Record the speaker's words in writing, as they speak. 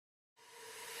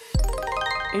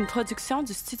une production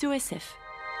du Studio SF.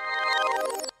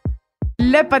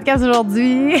 Le podcast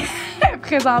d'aujourd'hui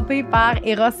présenté par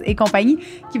Eros et compagnie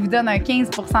qui vous donne un 15%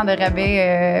 de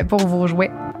rabais pour vos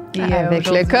jouets. Et avec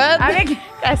le code. Avec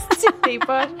Asti, t'es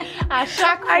pas à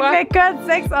chaque fois. Avec le code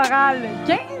sexe oral.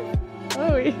 15?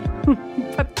 Oh oui.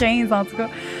 Pas de 15 en tout cas.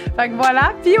 Fait que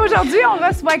voilà. Puis aujourd'hui, on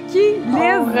reçoit qui,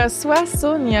 Liz? On reçoit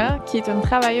Sonia, qui est une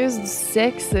travailleuse du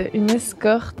sexe, une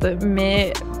escorte,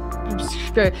 mais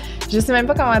je sais même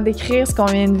pas comment décrire ce qu'on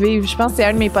vient de vivre. Je pense que c'est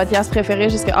un de mes podcasts préférés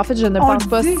jusqu'à... En fait, je ne pense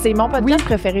pas. C'est mon podcast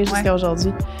préféré jusqu'à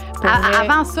aujourd'hui.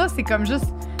 Avant ça, c'est comme juste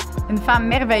une femme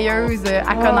merveilleuse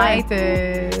à connaître,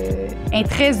 est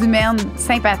très humaine,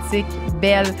 sympathique,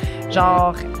 belle.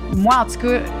 Genre, moi, en tout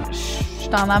cas, je suis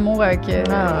en amour avec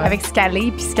ce qu'elle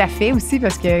est puis ce qu'elle fait aussi,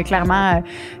 parce que clairement,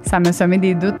 ça m'a semé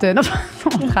des doutes dans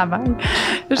mon travail.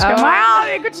 Je suis comme,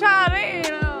 écoute, changer,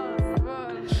 là.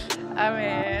 Ah,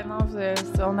 mais non,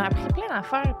 on a appris plein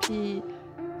d'affaires, puis,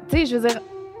 tu sais, je veux dire,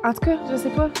 en tout cas, je sais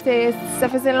pas, ça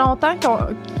faisait longtemps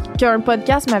qu'un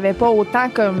podcast m'avait pas autant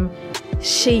comme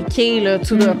shaké, là,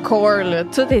 to the core, là.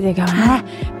 Tout était comme,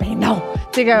 ben non!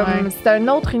 Tu sais, comme, c'était un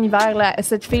autre univers, là.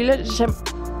 Cette fille-là,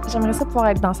 j'aimerais ça pouvoir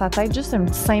être dans sa tête juste un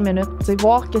petit 5 minutes, tu sais,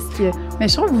 voir qu'est-ce qu'il y a. Mais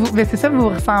je trouve que c'est ça, vous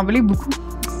ressemblez beaucoup.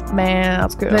 Ben, en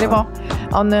tout cas, vous allez voir.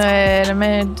 On a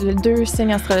deux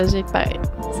signes astrologiques pareil.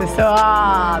 C'est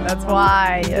ça, that's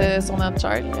why. Sur notre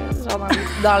chart, genre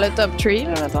dans le top 3,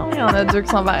 là, mettons, il y en a 2 qui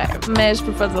sont pareils. Mais je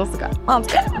peux pas dire c'est quoi. En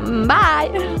tout cas,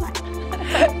 bye!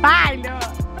 Bye, là!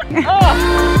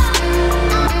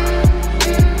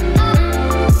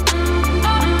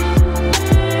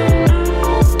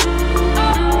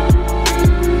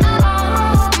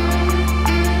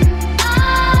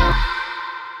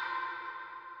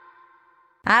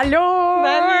 Allô!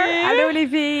 Salut! Allô les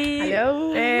filles!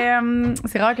 Allô!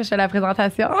 C'est rare que je fais la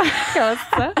présentation. Comment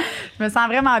ça? Je me sens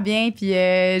vraiment bien, puis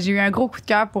j'ai eu un gros coup de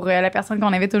cœur pour la personne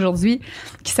qu'on invite aujourd'hui,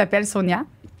 qui s'appelle Sonia.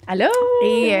 Allô!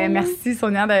 Et merci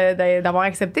Sonia d'avoir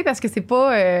accepté, parce que c'est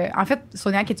pas... en fait,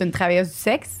 Sonia qui est une travailleuse du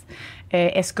sexe,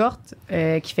 escorte,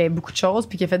 qui fait beaucoup de choses,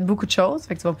 puis qui a fait beaucoup de choses,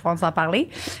 fait que tu vas pouvoir nous en parler.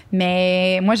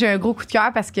 Mais moi, j'ai un gros coup de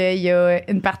cœur parce qu'il y a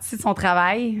une partie de son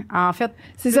travail, en fait...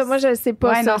 C'est ça, moi, je le sais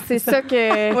pas, ça. Non, c'est ça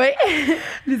que... Oui.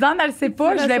 Lisanne, elle le sait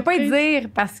pas. Je voulais pas y dire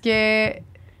parce que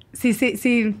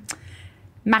c'est...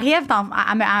 Marie-Ève,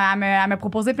 elle m'a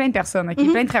proposé plein de personnes,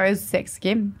 OK? Plein de travailleuses du sexe,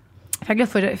 OK? Fait que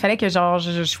là, il fallait que genre,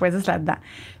 je choisisse là-dedans.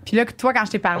 Puis là, toi, quand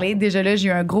je t'ai parlé, déjà là, j'ai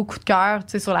eu un gros coup de cœur,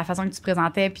 tu sais, sur la façon que tu te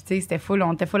présentais. Puis tu sais,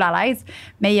 on était full à l'aise.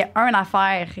 Mais il y a une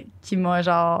affaire qui m'a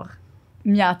genre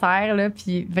mis à terre, là.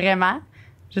 Puis vraiment,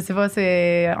 je sais pas,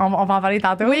 on va en parler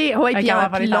tantôt. Oui, okay,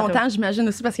 puis longtemps, j'imagine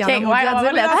aussi, parce qu'il y en a beaucoup à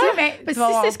dire là-dessus. Mais si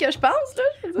c'est ce que je pense, là,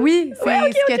 je veux dire. Oui,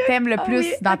 c'est ce que t'aimes le plus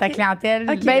dans ta clientèle.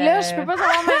 Okay. Ben là, je peux pas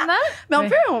savoir maintenant. Mais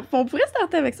on pourrait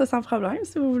starter avec ça sans problème,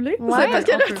 si vous voulez. Ouais, parce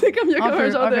que là, c'est comme il y a comme un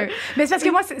genre de... Mais c'est parce que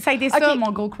moi, ça a été ça,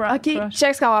 mon gros crush. OK,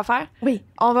 check ce qu'on va faire. Oui.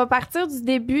 On va partir du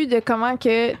début de comment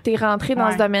que t'es rentrée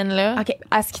dans ce domaine-là,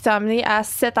 à ce qui t'a amené à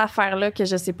cette affaire-là que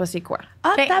je sais pas c'est quoi. Ah,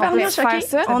 tabarnouche, OK.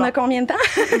 Ça. On a combien de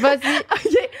temps?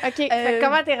 Vas-y. OK.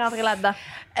 Comment t'es rentrée là-dedans?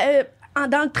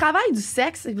 Dans le travail du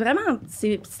sexe, vraiment,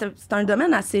 c'est un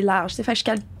domaine assez large. Fait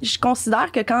que je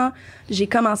considère que quand j'ai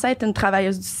commencé à être une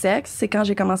travailleuse du sexe, c'est quand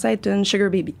j'ai commencé à être une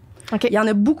sugar baby. Okay. Il y en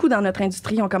a beaucoup dans notre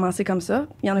industrie qui ont commencé comme ça.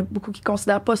 Il y en a beaucoup qui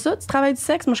considèrent pas ça du travail du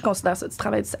sexe. Moi, je considère ça du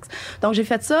travail du sexe. Donc, j'ai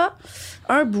fait ça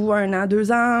un bout, 1 an,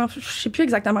 2 ans. Je sais plus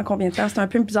exactement combien de temps. C'était un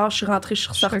peu bizarre. Je suis rentrée, je suis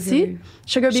ressortie.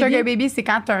 Sugar baby. Sugar baby, c'est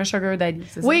quand t'as un sugar daddy,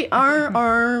 c'est ça? Oui,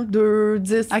 1, 2,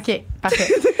 10. OK,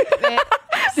 parfait.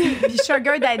 Puis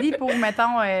sugar daddy, pour,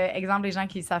 mettons, exemple, les gens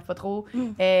qui ne savent pas trop,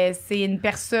 c'est une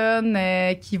personne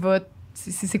qui va...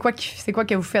 C'est quoi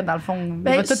que vous faites, dans le fond? Il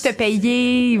va tout te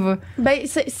payer?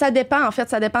 Ça dépend, en fait.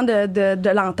 Ça dépend de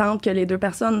l'entente que les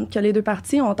deux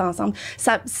parties ont ensemble.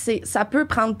 Ça peut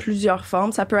prendre plusieurs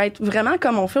formes. Ça peut être vraiment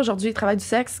comme on fait aujourd'hui, le travail du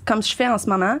sexe, comme je fais en ce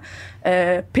moment,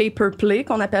 pay per play,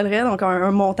 qu'on appellerait, donc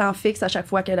un montant fixe à chaque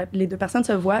fois que les deux personnes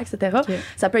se voient, etc. Okay.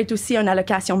 Ça peut être aussi une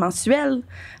allocation mensuelle.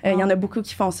 Il y en a beaucoup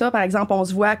qui font ça. Par exemple, on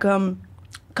se voit comme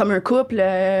un couple,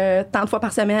 tant de fois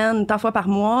par semaine, tant de fois par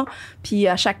mois. Puis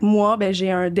à chaque mois, ben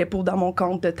j'ai un dépôt dans mon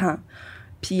compte de temps.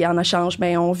 Puis en échange,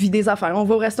 ben on vit des affaires. On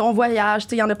va au resto, on voyage.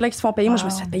 Il y en a plein qui se font payer. Moi, je me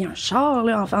suis fait payer un char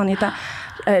là, en étant...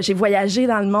 j'ai voyagé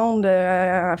dans le monde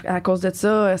à cause de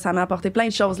ça. Ça m'a apporté plein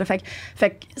de choses. Là. Fait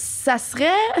que ça serait...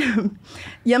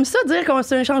 Ils aiment ça dire qu'on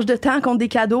se échange de temps contre des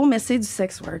cadeaux, mais c'est du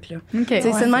sex work. Là. Okay,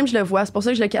 c'est de même que je le vois. C'est pour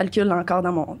ça que je le calcule encore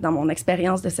dans mon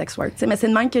expérience de sex work. Mais c'est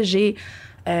de même que j'ai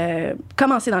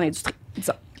commencé dans l'industrie.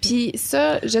 Disons. Puis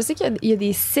ça, je sais qu'il y a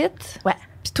des sites. Ouais.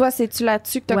 Puis toi, c'est-tu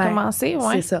là-dessus que tu as commencé?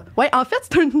 Ouais. C'est ça. Ouais, en fait,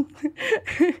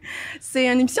 c'est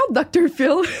une émission de Dr.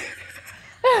 Phil.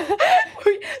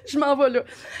 Oui, je m'en vais là.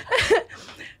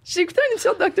 J'ai écouté une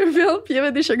émission de Dr. Phil, puis il y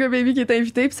avait des Sugar Baby qui étaient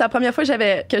invités, puis c'est la première fois que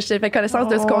j'avais fait connaissance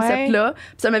de ce concept-là,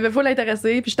 puis ça m'avait full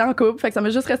intéressé, puis j'étais en couple, fait que ça m'a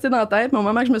juste resté dans la tête, mais au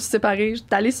moment que je me suis séparée,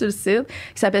 j'étais allée sur le site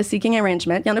qui s'appelle Seeking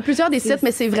Arrangement. Il y en a plusieurs des sites,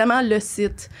 mais c'est vraiment le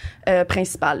site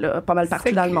principal, là, pas mal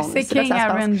partout dans le monde. Seeking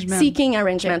Arrangement. Seeking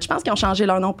Arrangement. Je pense qu'ils ont changé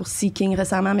leur nom pour Seeking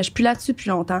récemment, mais je suis plus là-dessus depuis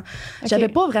longtemps. J'avais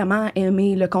pas vraiment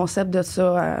aimé le concept de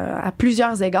ça à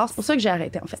plusieurs égards. C'est pour ça que j'ai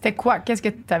arrêté, en fait. C'était quoi? Qu'est-ce que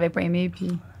t'avais pas aimé, puis...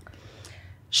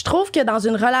 Je trouve que dans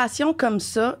une relation comme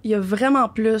ça, il y a vraiment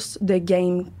plus de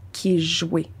game qui est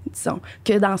joué, disons,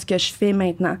 que dans ce que je fais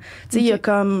maintenant. Tu sais, il y a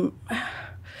comme...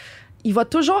 Il va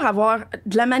toujours avoir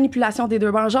de la manipulation des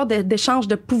deux bords, genre d'échange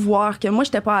de pouvoir que moi,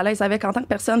 j'étais pas à l'aise avec en tant que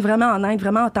personne vraiment honnête,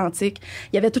 vraiment authentique.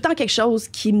 Il y avait tout le temps quelque chose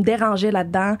qui me dérangeait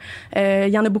là-dedans. Il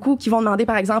y en a beaucoup qui vont demander,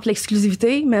 par exemple,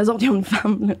 l'exclusivité, mais eux autres, ils ont une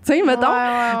femme, tu sais, mettons.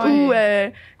 Ou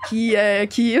qui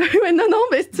ouais, non,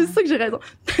 mais c'est ça que j'ai raison.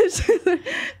 Puis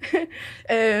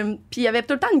il y avait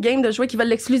tout le temps une game de jouer qui veulent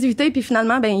l'exclusivité, puis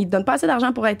finalement, ben ils te donnent pas assez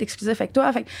d'argent pour être exclusif avec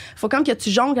toi. Fait faut quand même que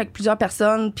tu jongles avec plusieurs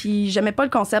personnes, puis j'aimais pas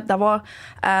le concept d'avoir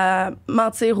à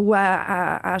mentir ou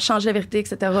à changer la vérité,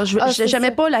 etc. J'aimais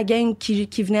pas la game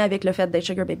qui venait avec le fait d'être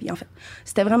Sugar Baby, en fait.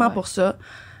 C'était vraiment pour ça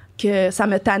que ça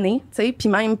me tannait, tu sais,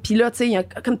 puis là, tu sais, il y a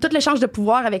comme tout l'échange de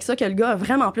pouvoir avec ça, que le gars a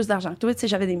vraiment plus d'argent que toi, tu sais,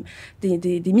 j'avais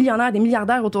des millionnaires, des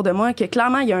milliardaires autour de moi, que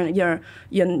clairement, il y a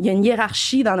une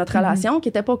hiérarchie dans notre relation qui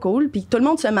était pas cool, puis tout le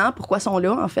monde se ment pourquoi ils sont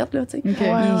là, en fait, là, tu sais.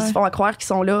 Ils se font croire qu'ils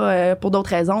sont là pour d'autres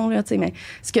raisons, là, tu sais, mais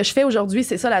ce que je fais aujourd'hui,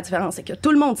 c'est ça la différence, c'est que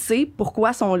tout le monde sait pourquoi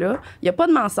ils sont là, il y a pas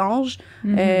de mensonge,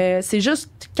 c'est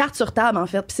juste carte sur table, en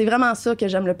fait, puis c'est vraiment ça que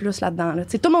j'aime le plus là-dedans, là.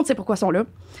 Tu sais, tout le monde sait pourquoi ils sont là,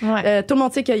 tout le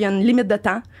monde sait qu'il y a une limite de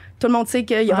temps, tout le monde sait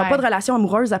qu'il n'y aura pas de relation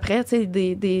amoureuse après, tu sais,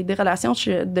 des relations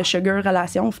de sugar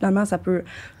relations, finalement, ça peut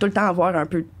tout le temps avoir un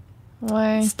peu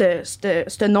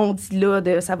ce non-dit-là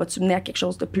de ça va-tu mener à quelque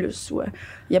chose de plus, ou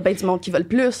il y a bien du monde qui veut le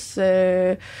plus.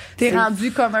 T'es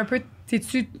rendu comme un peu...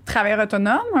 T'es-tu travailleur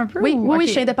autonome, un peu? Oui,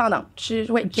 je suis indépendante.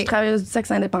 Je travaille du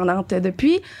sexe indépendante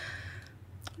depuis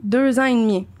 2 ans et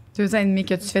demi. 2 ans et demi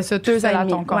que tu fais ça tout seul à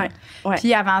ton compte. Ouais.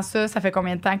 Puis avant ça fait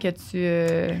combien de temps que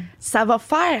tu... Ça va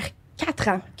faire 4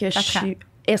 ans que je suis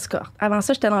escorte. Avant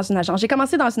ça, j'étais dans une agence. J'ai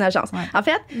commencé dans une agence. En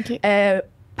fait,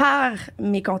 par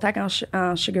mes contacts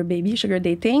en Sugar Baby, Sugar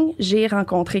Dating, j'ai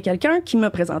rencontré quelqu'un qui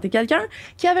m'a présenté quelqu'un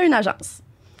qui avait une agence.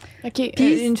 OK.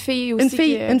 Puis une fille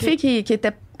aussi. Une fille qui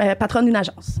était patronne d'une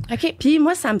agence. OK. Puis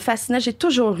moi, ça me fascinait. J'ai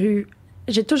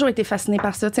toujours été fascinée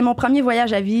par ça. Tu sais, mon premier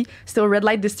voyage à vie, c'était au Red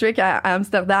Light District à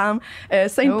Amsterdam,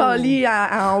 Sainte-Pauli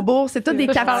à Hambourg. C'est tous des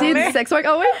quartiers du sex work.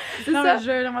 Ah oui, c'est ça.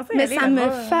 Mais ça me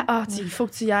il faut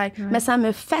que tu y ailles. Mais ça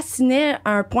me fascinait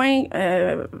à un point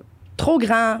trop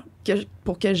grand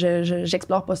pour que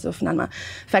j'explore pas ça, finalement.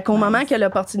 Fait qu'au moment que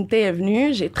l'opportunité est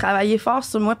venue, j'ai travaillé fort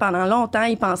sur moi pendant longtemps,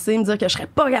 y penser, me dire que je serais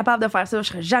pas capable de faire ça, je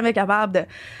serais jamais capable de, tu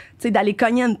sais, d'aller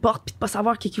cogner à une porte puis de pas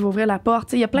savoir qui va ouvrir la porte.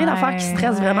 Tu sais, il y a plein d'affaires qui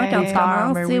stressent vraiment quand tu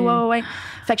commences, tu sais, ouais.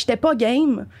 Fait que j'étais pas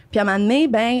game. Puis à un moment donné,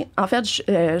 ben, en fait,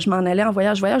 je m'en allais en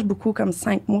voyage. Je voyage beaucoup, comme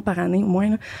 5 mois par année au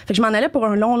moins, là. Fait que je m'en allais pour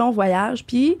un long voyage,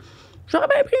 puis j'aurais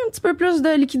bien pris un petit peu plus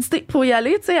de liquidité pour y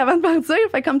aller, tu sais, avant de partir.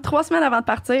 Fait comme 3 semaines avant de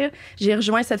partir, j'ai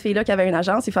rejoint cette fille-là qui avait une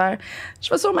agence et faire « Je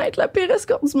vais sûrement être la pire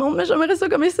escorte du monde, mais j'aimerais ça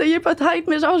comme essayer peut-être,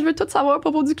 mais genre, je veux tout savoir à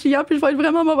propos du client puis je vais être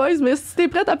vraiment mauvaise, mais si t'es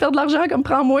prête à perdre de l'argent, comme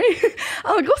prends-moi. »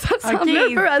 En gros, ça ressemblait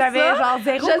un peu à ça. T'avais genre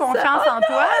zéro confiance en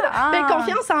toi. Ben,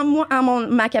 confiance en moi,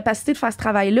 ma capacité de faire ce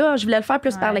travail-là. Je voulais le faire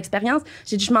plus par l'expérience.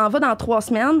 J'ai dit, je m'en vais dans 3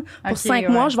 semaines. Pour 5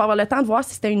 mois, je vais avoir le temps de voir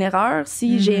si c'était une erreur,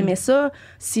 si j'ai aimé ça,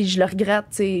 si je le regrette,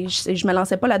 tu sais, je me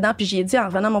lançais pas là-dedans, puis j'ai dit en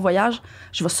revenant à mon voyage,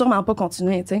 je vais sûrement pas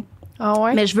continuer, tu sais. Ah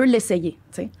ouais? Mais je veux l'essayer,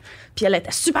 tu sais. Puis elle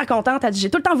était super contente. Elle dit, j'ai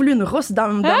tout le temps voulu une rousse dans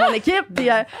mon équipe, puis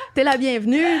t'es la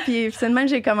bienvenue. Puis c'est de même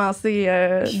que j'ai commencé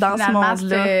dans ce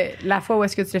monde-là. La fois où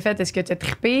est-ce que tu l'as fait, est-ce que tu as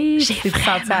trippé? J'ai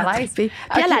senti à l'aise. Puis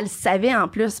elle le savait en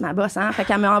plus, ma boss, hein. Fait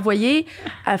qu'elle m'a envoyé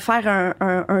faire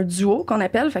un duo qu'on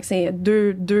appelle. Fait que c'est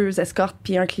deux escortes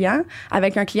puis un client.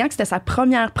 Avec un client que c'était sa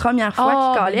première fois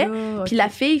qu'il calait. Puis la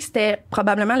fille, c'était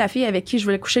probablement la fille avec qui je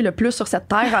voulais coucher le plus sur cette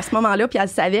terre à ce moment-là. Puis elle le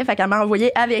savait. Fait qu'elle m'a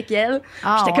envoyé avec elle.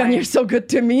 J'étais comme, you're so good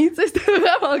to me. C'était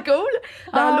vraiment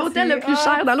cool. Dans l'hôtel le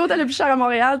plus cher à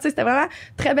Montréal. Tu sais, c'était vraiment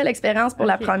très belle expérience pour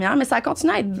la première, mais ça a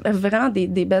continué à être vraiment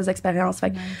des belles expériences.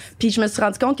 Fait puis je me suis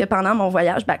rendu compte que pendant mon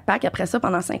voyage backpack, après ça,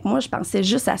 pendant 5 mois, je pensais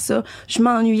juste à ça. Je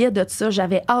m'ennuyais de tout ça.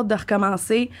 J'avais hâte de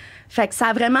recommencer. Fait que ça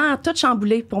a vraiment tout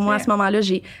chamboulé pour moi à ce moment-là.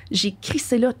 J'ai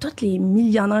crissé là tous les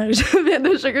millionnaires que j'avais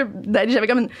de Sugar Daddy. J'avais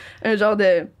comme un genre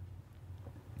de...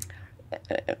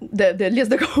 de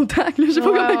liste de contacts, là, je sais pas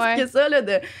comment expliquer ça, là,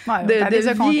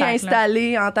 de vie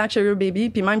installée en tant que sugar baby,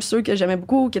 puis même ceux que j'aimais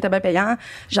beaucoup, qui étaient bien payants,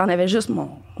 j'en avais juste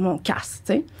mon casse,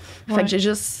 tu sais. Fait que j'ai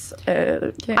juste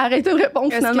arrêté de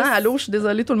répondre finalement. Allô, je suis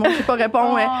désolée, tout le monde qui pas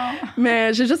répondre,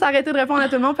 mais j'ai juste arrêté de répondre à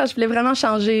tout le monde parce que je voulais vraiment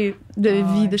changer de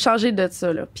vie, de changer de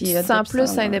ça, là. Puis, tu te sens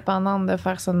plus indépendante de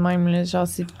faire ça de même, là, genre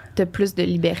t'as plus de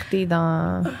liberté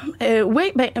dans... j'ai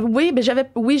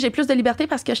plus de liberté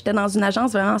parce que j'étais dans une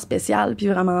agence vraiment spéciale puis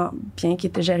vraiment bien qui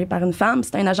était gérée par une femme.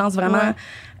 C'était une agence vraiment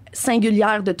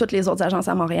singulière de toutes les autres agences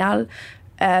à Montréal,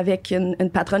 avec une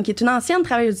patronne qui est une ancienne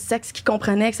travailleuse du sexe qui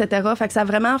comprenait, etc. Fait que ça a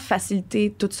vraiment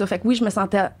facilité tout ça. Fait que oui, je me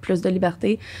sentais plus de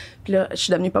liberté. Puis là, je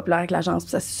suis devenue populaire avec l'agence,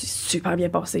 puis ça s'est super bien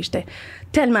passé. J'étais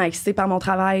tellement excitée par mon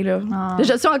travail, là.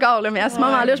 Je suis encore, là, mais à ce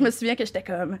moment-là, je me souviens que j'étais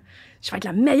comme... Je vais être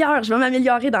la meilleure, je vais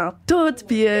m'améliorer dans tout,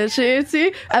 puis tu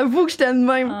sais, avoue que j'étais de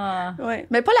même. Ouais.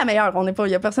 Mais pas la meilleure,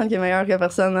 il y a personne qui est meilleure que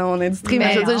personne dans mon industrie,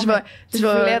 mais je veux dire, je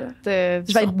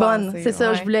vais être bonne, c'est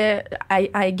ça, je voulais,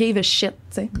 I gave a shit,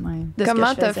 tu sais.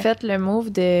 Comment t'as fait le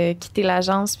move de quitter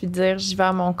l'agence puis de dire, j'y vais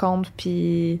à mon compte,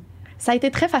 puis... Ça a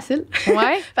été très facile.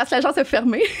 Ouais. Parce que l'agence est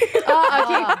fermée.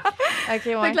 OK, ouais. Fait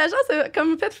que l'agence a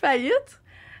comme fait faillite.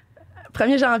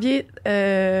 1er janvier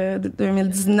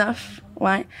 2019.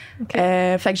 Ouais.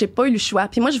 Okay. Fait que j'ai pas eu le choix.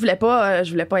 Puis moi, je voulais pas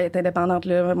être indépendante,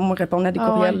 là. Moi, répondre à des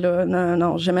courriels, là.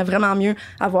 Non. J'aimais vraiment mieux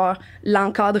avoir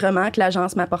l'encadrement que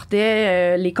l'agence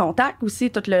m'apportait, les contacts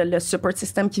aussi, tout le support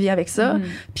system qui vient avec ça.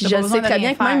 Puis je sais très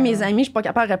bien que même mes amis, je suis pas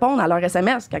capable de répondre à leurs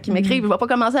SMS. Quand ils m'écrivent, je vais pas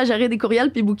commencer à gérer des courriels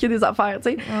puis booker des affaires,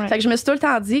 tu sais. Fait que je me suis tout le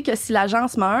temps dit que si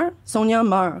l'agence meurt, Sonia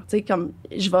meurt. Tu sais, comme,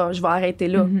 je vais arrêter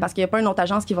là. Parce qu'il y a pas une autre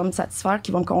agence qui va me satisfaire,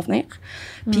 qui va me convenir.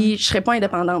 Puis je serai pas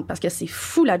indépendante parce que c'est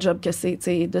fou la job que c'est.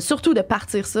 Surtout de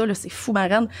partir ça, là, c'est fou ma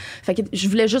reine. Fait que je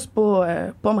voulais juste pas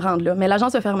me rendre là. Mais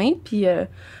l'agence a fermé, puis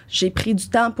j'ai pris du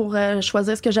temps pour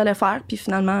choisir ce que j'allais faire. Puis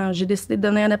finalement, j'ai décidé de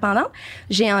devenir indépendante.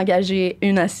 J'ai engagé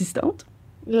une assistante.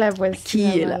 La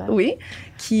voici.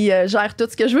 Qui gère tout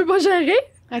ce que je veux pas gérer.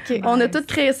 Okay. On a tout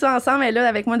créé ça ensemble. Et là,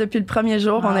 avec moi, depuis le premier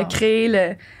jour, on a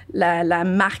créé la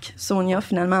marque Sonia,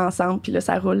 finalement, ensemble. Puis là,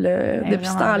 ça roule depuis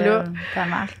ce temps-là. Ta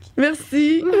marque.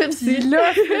 Merci. Là, c'est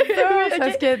ça.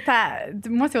 Parce que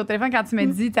moi, c'est au téléphone quand tu me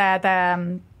dis ta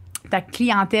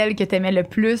clientèle que tu aimais le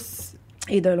plus.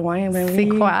 Et de loin, c'est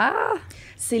quoi?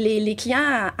 C'est les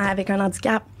clients avec un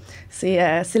handicap. C'est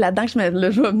là-dedans que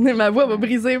je vais amener ma voix, va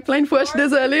briser plein de fois. Je suis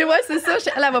désolée. Ouais, c'est ça.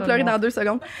 Elle va pleurer dans 2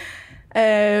 secondes.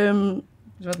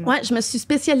 Je me suis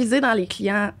spécialisée dans les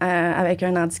clients avec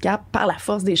un handicap par la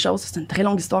force des choses. C'est une très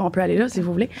longue histoire. On peut aller là, si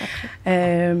vous voulez.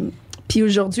 Puis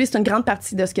aujourd'hui, c'est une grande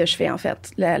partie de ce que je fais, en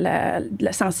fait.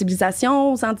 La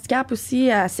sensibilisation aux handicaps aussi,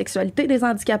 à la sexualité des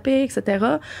handicapés, etc.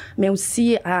 Mais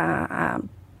aussi à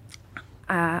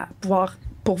pouvoir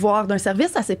pourvoir d'un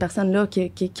service à ces personnes-là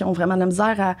qui ont vraiment de la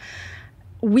misère à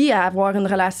avoir une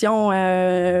relation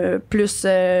plus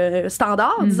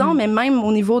standard, disons, mais même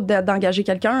au niveau d'engager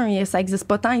quelqu'un, ça n'existe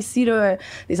pas tant ici, là,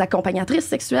 les accompagnatrices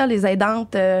sexuelles, les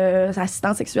aidantes,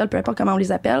 assistantes sexuelles, peu importe comment on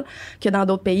les appelle, que dans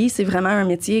d'autres pays, c'est vraiment un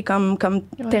métier comme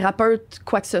thérapeute,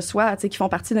 quoi que ce soit, qui font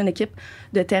partie d'une équipe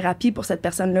de thérapie pour cette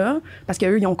personne-là, parce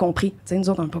qu'eux, ils ont compris. Nous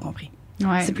autres, on n'a pas compris.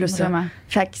 Ouais, c'est plus vraiment. Ça.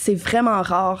 Fait que c'est vraiment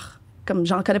rare. Comme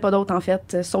j'en connais pas d'autres, en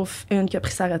fait, sauf une qui a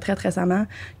pris sa retraite récemment,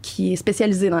 qui est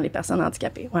spécialisée dans les personnes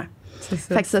handicapées. Ouais. C'est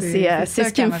ça. Fait que ça, c'est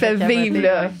ce qui me fait vivre,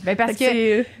 là. Ben parce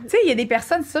que, tu sais, il y a des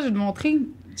personnes, ça, je vais te montrer.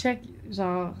 Check,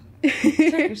 genre.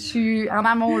 Je suis en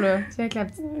amour, là. Check la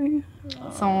petite.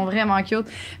 Ils sont vraiment cute.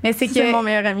 Mais c'est mon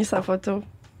meilleur ami, sa photo.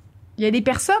 Il y a des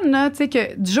personnes, là, tu sais,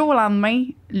 que du jour au lendemain,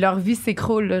 leur vie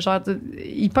s'écroule, là. Genre,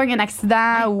 ils pognent un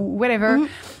accident ou whatever.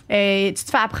 Et tu te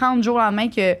fais apprendre du jour au lendemain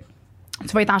que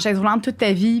tu vas être en chaise roulante toute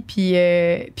ta vie, puis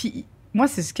moi,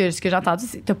 c'est ce que j'ai entendu,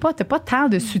 c'est t'as pas tant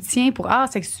de soutien pour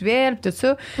sexuel, tout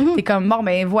ça. T'es comme, bon,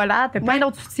 ben voilà, t'as plein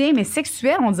d'autres soutiens, mais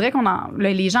sexuel, on dirait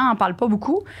les gens en parlent pas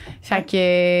beaucoup. Fait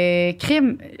que,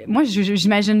 crime, moi,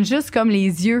 j'imagine juste comme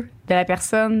les yeux de la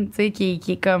personne, tu sais, qui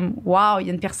est comme, wow, il y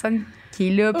a une personne qui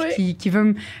est là, puis qui veut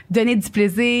me donner du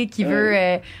plaisir, qui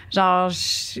veut,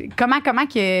 comment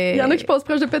que... Il y en a qui passent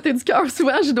proche de péter du cœur,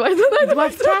 souvent, je dois être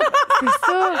honnête. C'est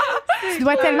ça. Tu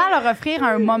dois tellement leur offrir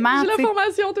un moment. J'ai la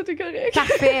formation, tout est correct.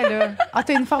 Parfait, là.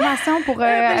 T'as une formation pour...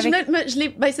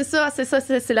 c'est ça,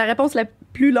 c'est la réponse la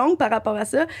plus longue par rapport à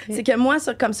ça. Okay. C'est que moi,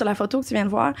 comme sur la photo que tu viens de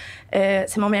voir,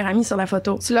 c'est mon meilleur ami sur la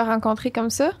photo. Tu l'as rencontré comme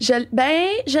ça? Je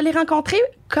l'ai rencontré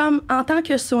comme en tant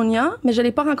que Sonia, mais je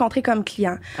l'ai pas rencontré comme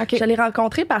client. Okay. Je l'ai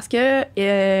rencontré parce que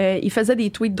il faisait des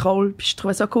tweets drôles, puis je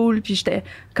trouvais ça cool, puis j'étais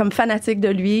comme fanatique de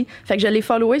lui. Fait que je l'ai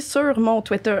followé sur mon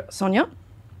Twitter Sonia.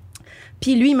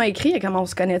 Puis lui, il m'a écrit, comment on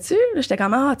se connaît-tu? J'étais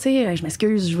comme, tu sais, je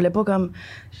m'excuse, je voulais pas comme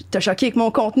te choquer avec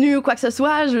mon contenu ou quoi que ce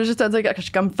soit. Je veux juste te dire que je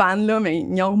suis comme fan, là, mais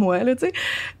ignore-moi, là, tu sais.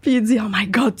 Puis il dit, oh my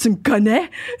God, tu me connais?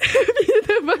 Puis il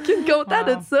était fucking content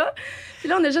de ça. Puis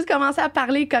là, on a juste commencé à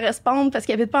parler, correspondre, parce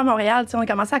qu'il habite pas à Montréal, tu sais, on a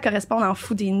commencé à correspondre en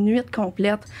fou des nuits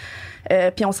complètes.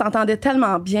 Puis on s'entendait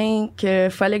tellement bien qu'il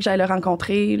fallait que j'aille le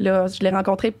rencontrer. Là, je l'ai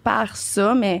rencontré par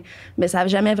ça, mais ça n'avait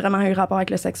jamais vraiment eu rapport avec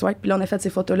le sex work. Puis là, on a fait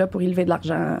ces photos-là pour y lever de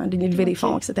l'argent, y lever des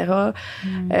fonds, etc.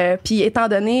 Puis étant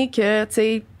donné que, tu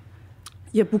sais,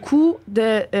 il y a beaucoup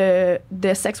de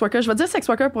sex workers, je vais dire sex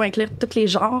workers pour inclure tous les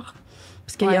genres,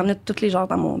 parce qu'il y en a de tous les genres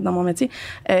dans mon métier.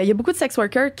 Il y a beaucoup de sex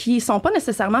workers qui sont pas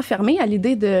nécessairement fermés à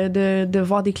l'idée de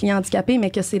voir des clients handicapés,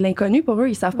 mais que c'est l'inconnu pour eux.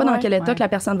 Ils savent pas dans quel état que la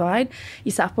personne va être.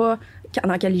 Ils savent pas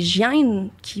dans quelle hygiène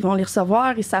qu'ils vont les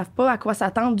recevoir. Ils savent pas à quoi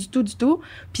s'attendre du tout.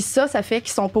 Puis ça fait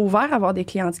qu'ils sont pas ouverts à avoir des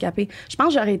clients handicapés. Je pense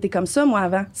que j'aurais été comme ça, moi,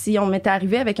 avant. Si on m'était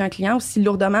arrivé avec un client aussi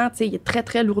lourdement, tu sais, il est très,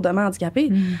 très lourdement handicapé,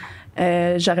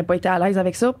 j'aurais pas été à l'aise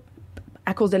avec ça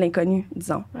à cause de l'inconnu,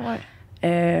 disons.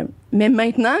 Mais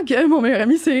maintenant que mon meilleur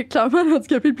ami, c'est clairement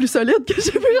l'handicapé le plus solide que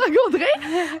j'ai pu rencontrer,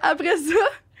 après ça,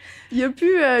 il y a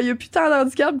plus tant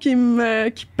d'handicaps qui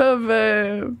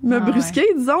peuvent me brusquer,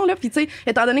 disons, là. Puis, tu sais,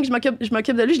 étant donné que je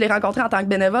m'occupe de lui, je l'ai rencontré en tant que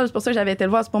bénévole. C'est pour ça que j'avais été le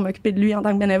voir, c'est pour m'occuper de lui en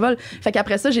tant que bénévole. Fait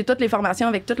qu'après ça, j'ai toutes les formations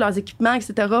avec tous leurs équipements,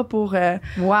 etc. pour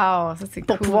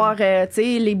pour pouvoir, tu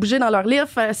sais, les bouger dans leur livre.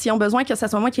 S'ils ont besoin que ce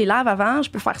soit moi qui les lave avant,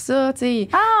 je peux faire ça, tu sais.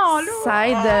 Ça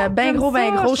aide bien gros.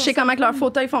 Je sais comment que leur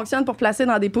fauteuil fonctionne pour placer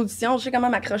dans des positions. Je sais comment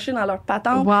m'accrocher dans leur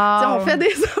patente. On fait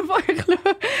des affaires, là.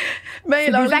 Ben,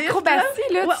 c'est des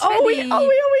acrobaties, là. Oui.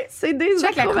 C'est des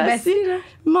acrobaties. Là.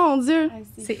 Mon Dieu.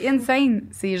 C'est insane.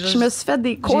 Je me suis fait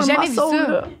des cours J'ai jamais vu ça.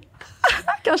 Là.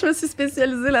 Quand je me suis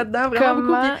spécialisée là-dedans, vraiment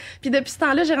beaucoup. Puis depuis ce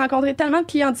temps-là, j'ai rencontré tellement de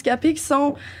clients handicapés qui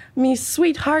sont mes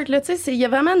sweethearts. Il y a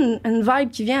vraiment une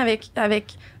vibe qui vient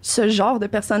avec ce genre de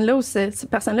personnes-là ou ces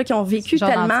personnes-là qui ont vécu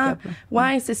tellement...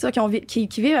 Ouais, c'est ça, qui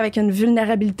vivent avec une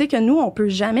vulnérabilité que nous, on peut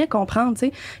jamais comprendre.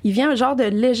 T'sais. Il vient un genre de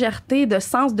légèreté, de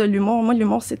sens de l'humour. Moi,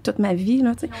 l'humour, c'est toute ma vie.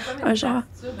 Là, un genre...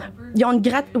 Ils ont une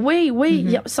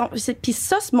Oui. Puis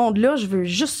ça, ce monde-là, je veux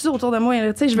juste ça autour de moi.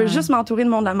 Là, je veux juste m'entourer de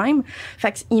monde de même.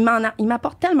 Fait qu'ils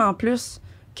m'apportent tellement plus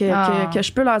que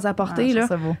je peux leur apporter. Là.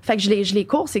 Fait que je les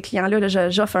cours, ces clients-là. Là,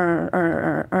 j'offre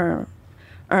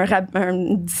un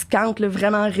discount là,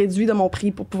 vraiment réduit de mon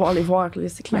prix pour pouvoir les voir, là,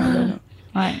 ces clients-là.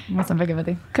 Ouais, moi, ça me fait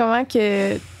capoter. Comment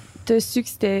que t'as su que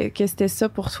c'était ça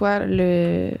pour toi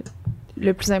le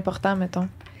plus important, mettons?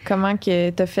 Comment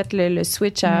que t'as fait le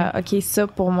switch à OK, ça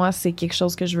pour moi c'est quelque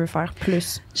chose que je veux faire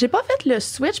plus? J'ai pas fait le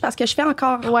switch parce que je fais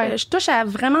encore je touche à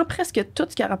vraiment presque tout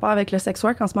ce qui a rapport avec le sex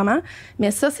work en ce moment,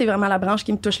 mais ça c'est vraiment la branche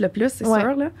qui me touche le plus, c'est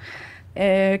sûr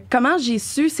là. Comment j'ai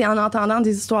su, c'est en entendant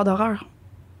des histoires d'horreur.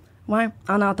 Ouais,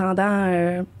 en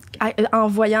entendant en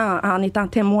voyant, en étant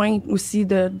témoin aussi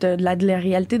de la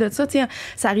réalité de ça, t'sais,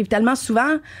 ça arrive tellement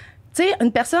souvent. Tu sais,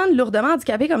 une personne lourdement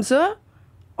handicapée comme ça,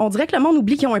 on dirait que le monde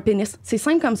oublie qu'ils ont un pénis. C'est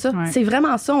simple comme ça. Ouais. C'est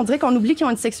vraiment ça. On dirait qu'on oublie qu'ils ont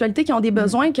une sexualité, qu'ils ont des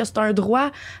besoins, que c'est un droit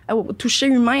au toucher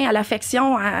humain, à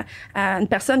l'affection, à une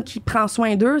personne qui prend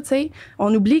soin d'eux, tu sais.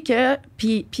 On oublie que...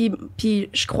 Puis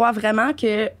je crois vraiment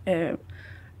que...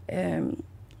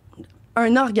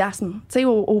 un orgasme, tu sais,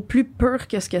 au plus pur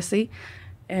que ce que c'est,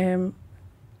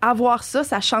 avoir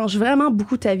ça change vraiment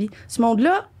beaucoup ta vie. Ce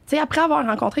monde-là, tu sais, après avoir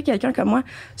rencontré quelqu'un comme moi,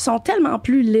 sont tellement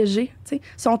plus légers, tu sais,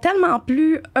 sont tellement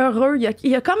plus heureux. Il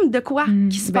y a comme de quoi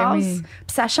qui se passe,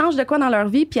 puis ça change de quoi dans leur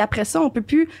vie, puis après ça, on peut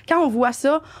plus, quand on voit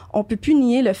ça, on peut plus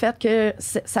nier le fait que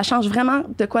ça change vraiment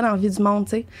de quoi dans la vie du monde,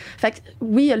 tu sais. Fait que,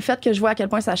 oui, il y a le fait que je vois à quel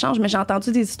point ça change, mais j'ai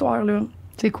entendu des histoires, là.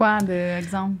 C'est quoi,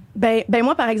 d'exemple? Ben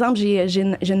moi, par exemple, j'ai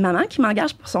une maman qui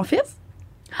m'engage pour son fils.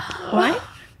 Ouais.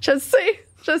 Je sais.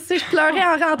 Je pleurais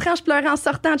en rentrant, je pleurais en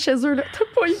sortant de chez eux, là.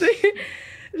 T'as pas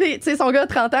idée. Tu sais, son gars a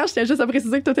 30 ans, je tiens juste à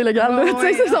préciser que tout est légal. Tu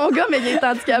sais, c'est son gars, mais il est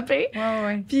handicapé.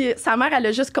 Puis sa mère, elle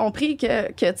a juste compris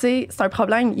que tu sais, c'est un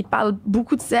problème. Il parle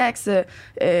beaucoup de sexe.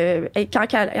 Et quand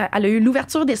elle a eu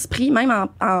l'ouverture d'esprit, même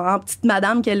en petite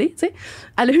madame qu'elle est, tu sais,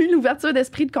 elle a eu l'ouverture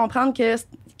d'esprit de comprendre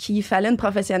qu'il fallait une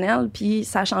professionnelle, puis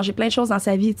ça a changé plein de choses dans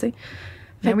sa vie, tu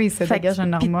sais. Oui, ça dégage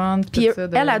une hormone, puis tout ça.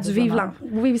 Elle a dû vivre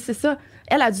Oui, c'est ça.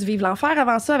 Elle a dû vivre l'enfer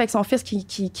avant ça avec son fils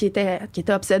qui était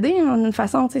obsédé d'une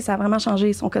façon, tu sais, ça a vraiment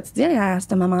changé son quotidien à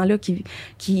ce moment-là, qui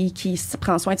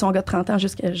prend soin de son gars de 30 ans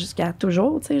jusqu'à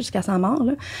toujours, tu sais, jusqu'à sa mort,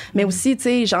 là. Mais aussi, tu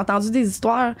sais, j'ai entendu des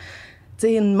histoires, tu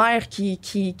sais, une mère qui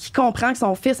comprend que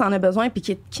son fils en a besoin puis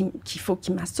qu'il faut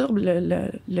qu'il masturbe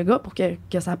le gars pour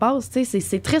que ça passe, tu sais,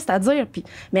 c'est triste à dire,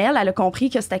 mais elle a compris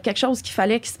que c'était quelque chose qu'il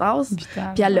fallait qu'il se passe,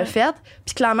 puis elle l'a fait,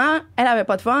 puis clairement, elle avait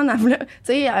pas de fun, elle voulait,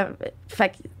 tu sais,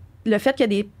 fait le fait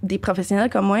qu'il y a des professionnels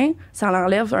comme moi, ça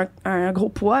enlève un gros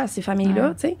poids à ces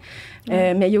familles-là, tu sais.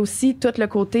 Mais il y a aussi tout le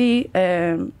côté...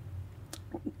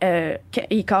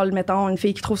 il colle, mettons, une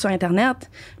fille qui trouve sur Internet,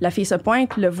 la fille se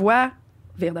pointe, le voit,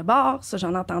 vire de bord, ça,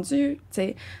 j'en ai entendu, tu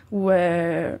sais, ou...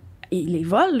 il les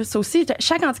vole, ça aussi.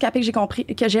 Chaque handicapé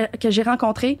que j'ai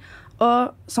rencontré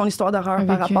a son histoire d'horreur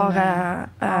par rapport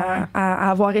à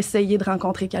avoir essayé de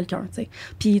rencontrer quelqu'un, tu sais.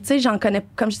 Puis, tu sais,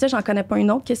 comme je disais, j'en connais pas une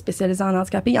autre qui est spécialisée en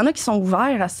handicapé. Il y en a qui sont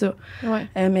ouverts à ça,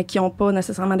 mais qui n'ont pas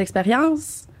nécessairement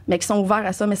d'expérience, mais qui sont ouverts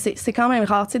à ça. Mais c'est quand même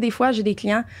rare. Tu sais, des fois, j'ai des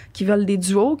clients qui veulent des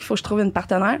duos, qu'il faut que je trouve une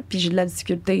partenaire, puis j'ai de la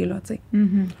difficulté, là, tu sais.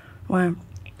 Ouais.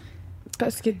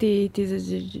 Parce que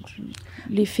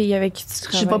les filles avec qui tu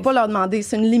travailles... Je vais pas leur demander.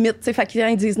 C'est une limite. Tu sais, fait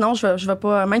qu'ils disent non, je vais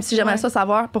pas... Même si j'aimerais ça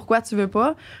savoir pourquoi tu veux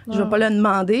pas, je vais pas le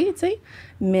demander, tu sais.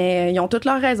 Mais ils ont toutes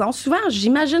leurs raisons. Souvent,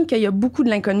 j'imagine qu'il y a beaucoup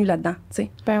de l'inconnu là-dedans, tu sais.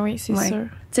 Ben oui, c'est sûr.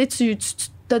 Tu sais, tu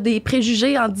as des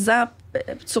préjugés en disant...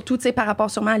 surtout, tu sais, par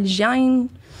rapport sûrement à l'hygiène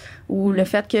ou le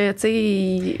fait que, tu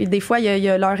sais, des fois, il y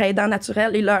a leur aidant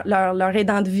naturel et leur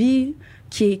aidant de vie...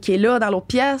 Qui est là dans l'autre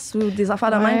pièce ou des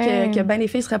affaires de même que ben les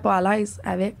filles seraient pas à l'aise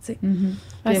avec, tu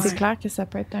sais. C'est clair que ça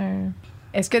peut être un...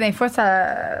 Est-ce que des fois,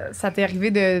 ça t'est arrivé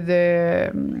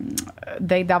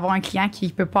d'avoir un client qui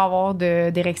peut pas avoir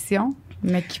d'érection,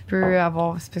 mais qui peut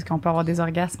avoir... C'est parce qu'on peut avoir des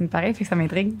orgasmes pareil, fait que ça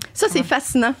m'intrigue. Ça, c'est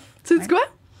fascinant. Tu sais quoi?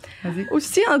 Vas-y.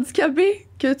 Aussi handicapé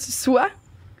que tu sois,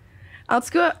 en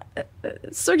tout cas,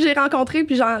 ceux que j'ai rencontrés,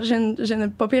 puis j'ai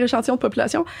une pas pire échantillon de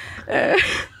population...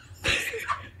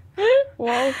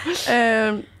 Wow.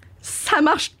 Ça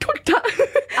marche tout le temps.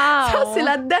 Ça, c'est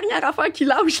la dernière affaire qui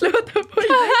lâche, là. T'as pas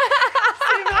idée.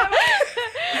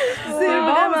 C'est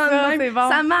vraiment même. Bon.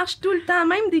 Ça marche tout le temps.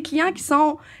 Même des clients qui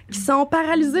sont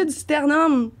paralysés du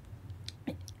sternum,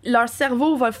 leur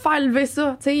cerveau va faire lever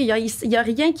ça. Tu sais, il y a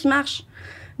rien qui marche.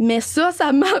 Mais ça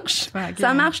marche. Okay.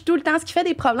 Ça marche tout le temps. Ce qui fait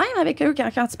des problèmes avec eux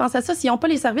quand tu penses à ça, s'ils n'ont pas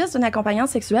les services d'une accompagnante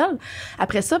sexuelle,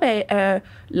 après ça,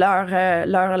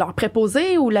 leur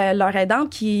préposé ou leur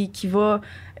aidante qui va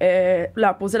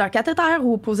leur poser leur cathéter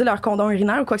ou poser leur condom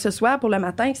urinaire ou quoi que ce soit pour le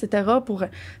matin, etc., pour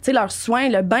leurs soins,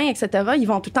 le bain, etc., ils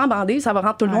vont tout le temps bander, ça va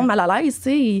rendre tout le monde mal à l'aise.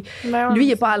 Lui, il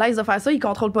est pas à l'aise de faire ça, il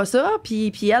contrôle pas ça,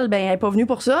 puis elle, elle est pas venue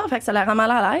pour ça, fait que ça la rend mal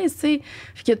à l'aise. Fait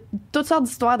qu'il y a toutes sortes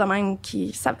d'histoires de même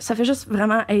qui... Ça fait juste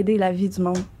vraiment aider la vie du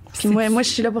monde. Puis moi, je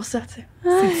suis là pour ça, tu sais.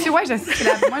 Ouais,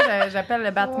 moi, j'appelle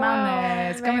le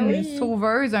Batman, c'est comme une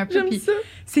sauveuse un peu. J'aime puis ça.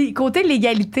 C'est côté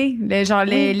légalité,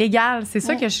 légal. C'est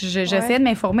ça que j'essayais de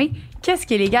m'informer. Qu'est-ce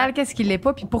qui est légal, qu'est-ce qui l'est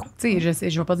pas, puis tu sais,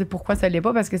 je vais pas dire pourquoi ça l'est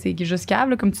pas, parce que c'est juste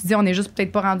câble. Comme tu dis, on est juste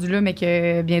peut-être pas rendu là, mais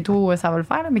que bientôt, ça va le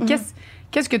faire. Là. Mais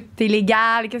qu'est-ce que t'es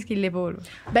légal, qu'est-ce qui l'est pas, là?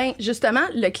 Ben, justement,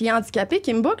 le client handicapé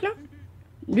qui me book, là,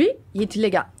 lui, il est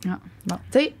illégal. Ah, bon.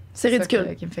 Tu sais, c'est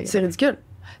ridicule. C'est ridicule.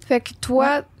 Fait que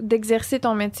toi, d'exercer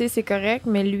ton métier, c'est correct,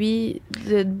 mais lui,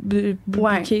 de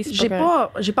booker, c'est pas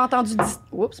correct. J'ai pas entendu...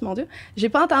 Oups, mon Dieu. J'ai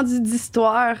pas entendu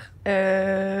d'histoire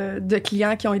de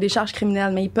clients qui ont eu des charges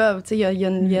criminelles, mais ils peuvent. Tu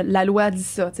sais, la loi dit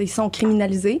ça. Tu sais, ils sont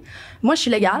criminalisés. Moi, je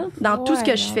suis légale dans tout ce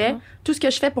que je fais. Tout ce que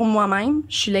je fais pour moi-même,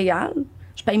 je suis légale.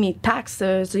 Je paye mes taxes,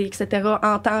 etc.,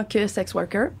 en tant que sex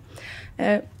worker.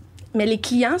 Mais les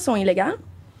clients sont illégaux.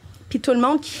 Puis tout le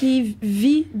monde qui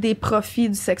vit des profits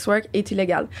du sex work est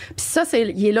illégal. Puis ça,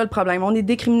 il est là le problème. On est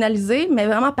décriminalisé, mais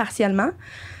vraiment partiellement.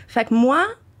 Fait que moi,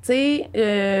 tu sais,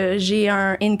 j'ai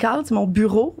un in-call, c'est mon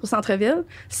bureau au centre-ville.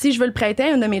 Si je veux le prêter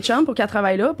à une de mes chums pour qu'elle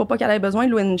travaille là, pour pas qu'elle ait besoin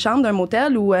de louer une chambre d'un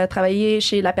motel ou travailler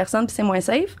chez la personne puis c'est moins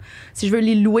safe, si je veux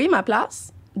lui louer ma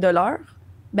place de l'heure,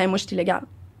 ben moi, je suis illégale.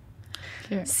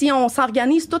 Okay. Si on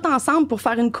s'organise tout ensemble pour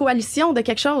faire une coalition de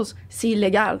quelque chose, c'est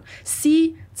illégal.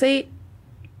 Si, tu sais,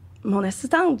 mon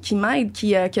assistante qui m'aide,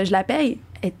 que je la paye,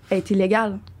 est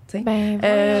illégale. Si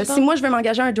moi, je veux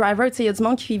m'engager un driver, il y a du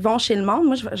monde qui vont chez le monde.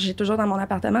 Moi, j'ai toujours dans mon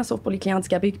appartement, sauf pour les clients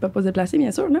handicapés qui ne peuvent pas se déplacer, bien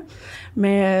sûr. Là.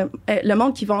 Mais le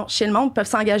monde qui vont chez le monde peuvent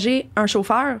s'engager un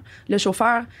chauffeur. Le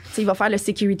chauffeur, il va faire le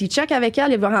security check avec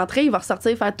elle, il va rentrer, il va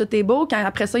ressortir, faire tout est beau. Quand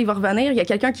après ça, il va revenir, il y a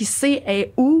quelqu'un qui sait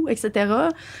est où, etc.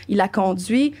 Il la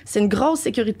conduit. C'est une grosse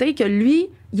sécurité que lui...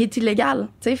 il est illégal.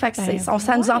 Fait que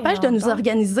ça nous empêche de nous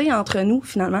organiser entre nous,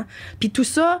 finalement. Puis tout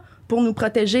ça pour nous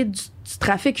protéger du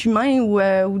trafic humain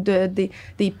ou des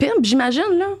pimps, j'imagine,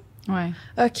 là. Ouais.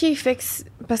 OK, fait que...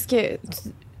 Parce que...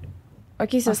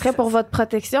 OK, ce serait pour votre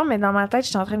protection, mais dans ma tête, je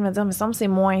suis en train de me dire, il me semble que c'est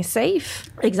moins safe.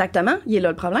 Exactement. Il est là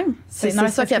le problème. C'est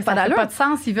ça qui n'a pas d'allure. Ça n'a pas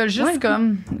de sens. Ils veulent juste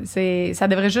comme... Ça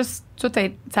devrait juste tout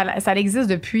être... Ça existe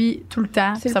depuis tout le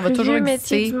temps. C'est ça le va plus toujours vieux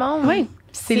exister. métier du monde. Oui.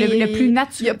 C'est le plus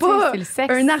naturel. Il n'y a pas c'est le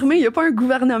sexe. une armée, il n'y a pas un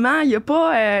gouvernement, il n'y a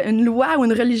pas une loi ou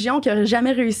une religion qui n'aurait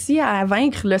jamais réussi à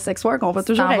vaincre le sex work. On va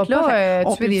toujours être là.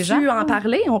 On peut-tu en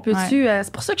parler? On peut-tu...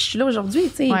 c'est pour ça que je suis là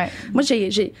aujourd'hui. Ouais. Moi,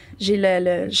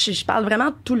 je parle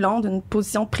vraiment tout le long d'une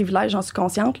position de privilège, j'en suis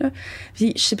consciente. Là.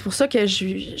 Puis c'est pour ça que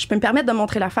je peux me permettre de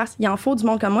montrer la face. Il en faut du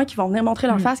monde comme moi qui vont venir montrer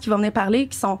leur face, qui vont venir parler,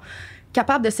 qui sont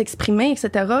capables de s'exprimer,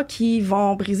 etc., qui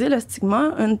vont briser le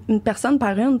stigma une personne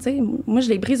par une, tu sais. Moi, je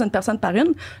les brise une personne par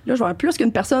une. Là, je vois plus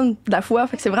qu'une personne de la fois,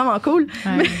 fait que c'est vraiment cool.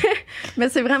 Ouais. Mais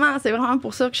c'est vraiment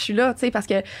pour ça que je suis là, tu sais, parce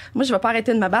que moi, je vais pas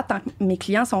arrêter de me battre tant que mes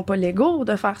clients sont pas légaux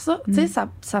de faire ça. Tu sais,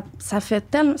 ça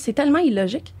fait c'est tellement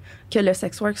illogique que le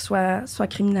sex work soit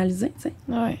criminalisé, tu sais.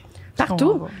 Ouais.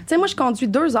 Partout. Tu sais, moi, je conduis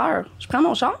 2 heures. Je prends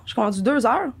mon char, je conduis 2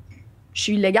 heures. Je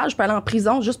suis illégale, je peux aller en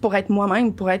prison juste pour être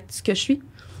moi-même, pour être ce que je suis.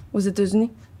 Aux États-Unis,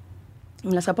 ils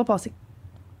ne me laisseraient pas passer.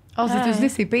 Aux États-Unis,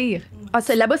 c'est pire.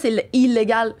 Là-bas, c'est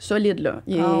illégal solide. Là.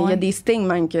 Il y a des stings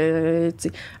même que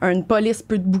une police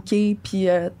peut te bouquer puis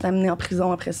t'amener en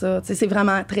prison après ça. C'est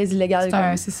vraiment très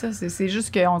illégal. C'est ça. C'est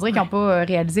juste qu'on dirait qu'ils n'ont pas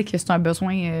réalisé que c'est un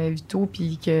besoin vitaux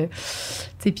puis que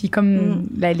puis comme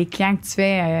les clients que tu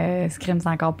fais se criment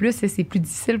encore plus. C'est plus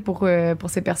difficile pour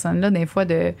ces personnes-là des fois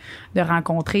de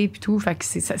rencontrer puis tout. Fait que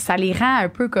ça les rend un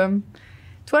peu comme...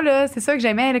 Toi, là, c'est ça que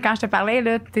j'aimais là, quand je te parlais.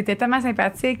 Là, t'étais tellement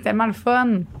sympathique, tellement le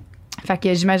fun. Fait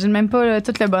que j'imagine même pas là,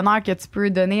 tout le bonheur que tu peux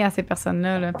donner à ces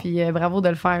personnes-là. Là, puis bravo de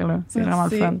le faire. Là. C'est vraiment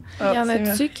le fun. Il y en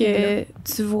a-tu que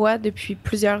tu vois depuis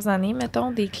plusieurs années,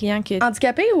 mettons, des clients que...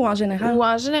 Handicapés ou en général? Ou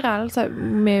en général,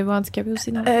 mais handicapés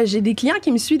aussi, non? J'ai des clients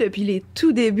qui me suivent depuis les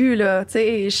tout débuts. Là.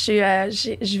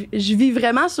 Je vis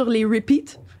vraiment sur les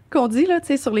repeats. Qu'on dit, là, tu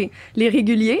sais, sur les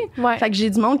réguliers. Ouais. Fait que j'ai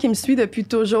du monde qui me suit depuis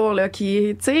toujours, là,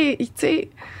 qui, tu sais,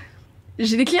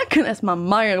 j'ai des clients qui connaissent ma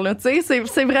mère, là, tu sais,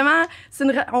 c'est vraiment,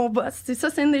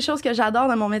 c'est une des choses que j'adore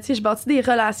dans mon métier. Je bâtis des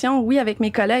relations, oui, avec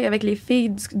mes collègues, avec les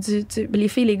filles,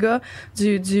 les gars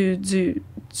de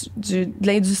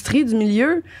l'industrie, du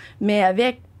milieu, mais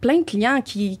avec plein de clients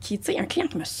qui tu sais, un client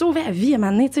qui me sauvait la vie à un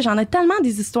moment donné, tu sais, j'en ai tellement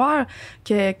des histoires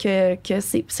que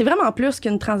c'est vraiment plus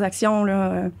qu'une transaction,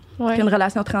 là. Ouais. Qu'une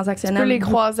relation transactionnelle. Tu peux les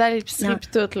croiser à l'épicerie puis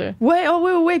tout, là.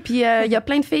 Oui. Puis il y a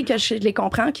plein de filles que je les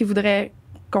comprends qui voudraient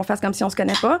qu'on fasse comme si on se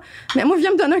connaît pas. Mais moi,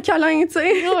 viens me donner un câlin, tu sais.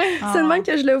 Ouais. C'est le même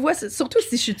que je le vois. Surtout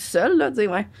si je suis toute seule, là. Tu sais,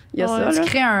 il y a ça, tu là.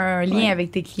 crées un lien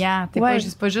avec tes clients. T'es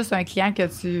pas juste un client que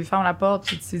tu fermes la porte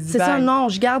puis tu dis c'est ça, non.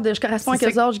 Je corresponds avec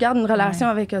eux autres. Je garde une relation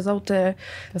avec eux autres.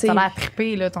 Ça va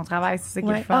triper, là, ton travail. C'est ça qui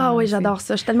est le fun. Ah oui, j'adore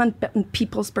ça. Je suis tellement une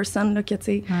people's person, là, que, tu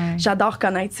sais, j'adore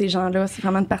connaître ces gens-là. C'est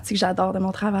vraiment une partie que j'adore de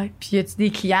mon travail. Puis, y a-tu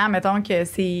des clients, mettons, que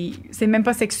c'est même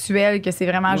pas sexuel, que c'est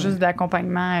vraiment juste de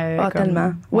l'accompagnement?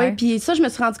 Tellement. Oui, puis ça, je me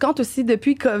suis rendu compte aussi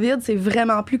depuis COVID, c'est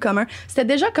vraiment plus commun. C'était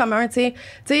déjà commun, tu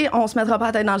sais, on se mettra pas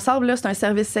la tête dans le sable, là, c'est un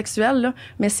service sexuel, là,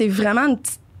 mais c'est vraiment une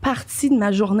petite partie de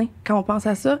ma journée quand on pense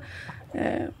à ça.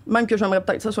 Même que j'aimerais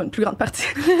peut-être que ça soit une plus grande partie.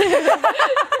 Mais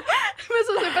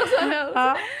ça, c'est personnel.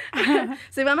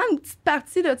 C'est vraiment une petite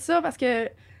partie de ça parce que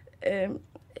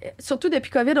surtout depuis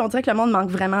COVID, on dirait que le monde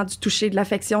manque vraiment du toucher, de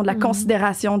l'affection, de la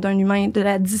considération d'un humain, de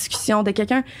la discussion, de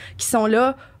quelqu'un qui sont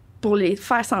là pour les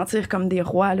faire sentir comme des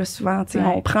rois, là, souvent.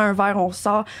 On prend un verre, on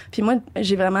sort. Puis moi,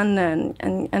 j'ai vraiment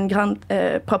une grande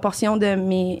proportion de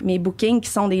mes bookings qui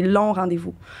sont des longs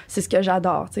rendez-vous. C'est ce que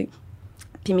j'adore, tu sais.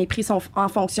 Puis mes prix sont en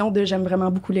fonction de j'aime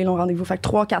vraiment beaucoup les longs rendez-vous. Fait que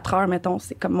 3-4 heures, mettons,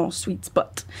 c'est comme mon sweet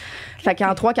spot. Fait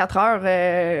qu'en 3-4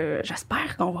 heures,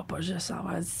 j'espère qu'on va pas juste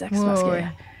avoir du sexe parce que...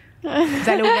 Vous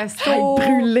allez au resto.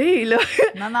 Brûler, là.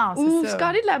 Non, c'est ou ça. se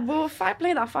coller de la bouffe, faire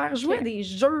plein d'affaires, jouer à des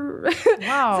jeux.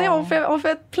 Wow. Tu sais, on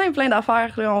fait plein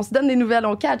d'affaires. Là. On se donne des nouvelles,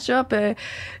 on catch up.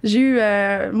 J'ai eu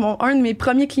un de mes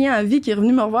premiers clients à vie qui est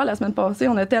revenu me revoir la semaine passée.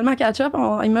 On a tellement catch up.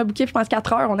 Il m'a booké, je pense,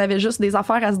 4 heures. On avait juste des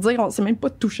affaires à se dire. On s'est même pas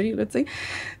touché, là, tu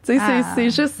sais. C'est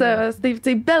juste... c'est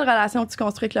des belles relations que tu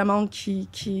construis avec le monde qui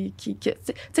tu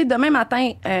sais, demain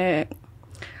matin,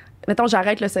 mettons,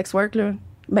 j'arrête le sex work, là.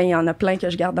 Ben, il y en a plein que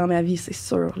je garde dans ma vie, c'est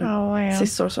sûr. Là. Ah ouais, hein. C'est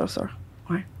sûr.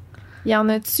 Ouais. Y en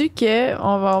a-tu que...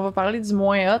 On va parler du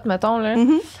moins hot, mettons, là.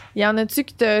 Y en a-tu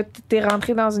que t'es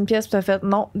rentré dans une pièce et t'as fait «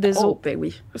 Non, désolé. » Oh, ben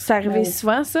oui. C'est arrivé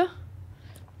souvent, ça?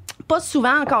 Pas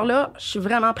souvent, encore là. Je suis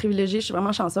vraiment privilégiée, je suis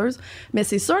vraiment chanceuse. Mais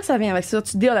c'est sûr que ça vient avec ça.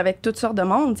 Tu deals avec toutes sortes de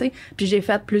monde, tu sais. Puis j'ai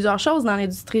fait plusieurs choses dans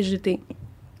l'industrie. J'étais...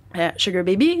 Sugar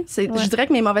Baby, je dirais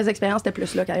que mes mauvaises expériences étaient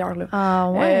plus là qu'ailleurs. Là. Ah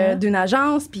ouais. D'une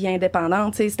agence, puis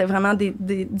indépendante. C'était vraiment des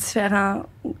différents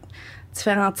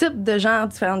types de gens,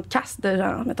 différentes castes de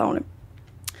gens, mettons. Là.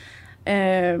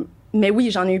 Mais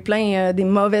oui, j'en ai eu plein des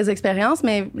mauvaises expériences,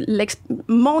 mais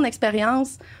mon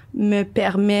expérience me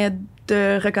permet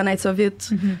de reconnaître ça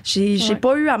vite. J'ai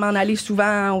pas eu à m'en aller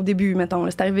souvent au début, mettons.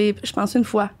 C'est arrivé, je pense, une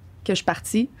fois. que je suis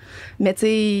partie. Mais tu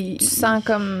sais... Tu sens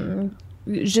comme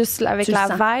juste avec la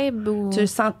vibe ou... Tu le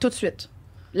sens tout de suite.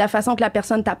 La façon que la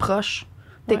personne t'approche,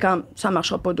 t'es comme, ça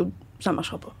marchera pas, ça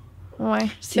marchera pas. Ouais.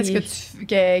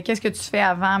 Qu'est-ce que tu fais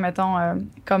avant, mettons,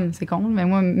 comme c'est con, mais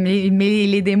moi,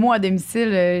 les démos à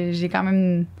domicile, j'ai quand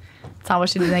même... Tu s'en vas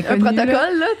chez des inconnus. Un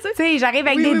protocole, là, tu sais. Tu sais, j'arrive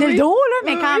avec des dildos, là,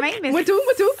 mais quand même. Mais moi tout.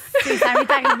 Ça m'est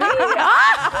arrivé.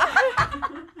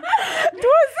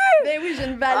 Toi aussi! Ben oui, j'ai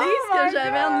une valise que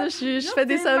j'amène. Là, je fais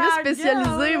des services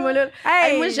spécialisés, moi, là.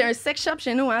 Hey. Moi, j'ai un sex shop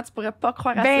chez nous, hein. Tu pourrais pas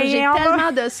croire à Ben, ça. J'ai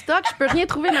tellement de stock, je peux rien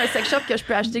trouver dans un sex shop que je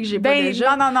peux acheter que j'ai pas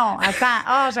déjà. Non.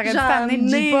 Attends. J'aurais dû t'amener le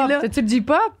J-pop. là. T'as-tu le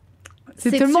J-pop?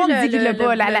 C'est tout le monde dit qu'il l'a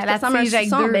pas, la tige avec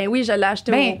deux. Ben oui, je l'ai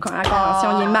acheté à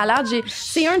convention. Il est malade.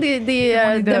 C'est un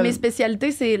de mes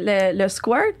spécialités, c'est le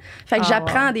squirt. Fait que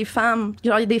j'apprends à des femmes.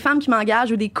 Genre, il y a des femmes qui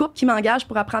m'engagent ou des couples qui m'engagent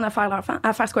pour apprendre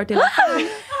à faire squirter leur femme.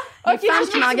 Des femmes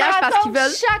qui m'engagent parce qu'ils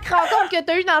veulent. Chaque rencontre que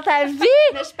tu as eue dans ta vie!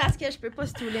 Mais parce que je peux pas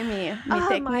stouler mes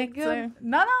techniques. Tu sais.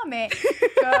 Non, mais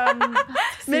comme...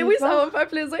 Mais oui, ça va me faire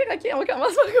plaisir. OK, on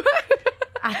commence par quoi?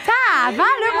 Attends, avant,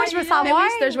 là, moi, je veux savoir... Mais oui,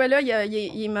 ce jouet-là, il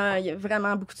y a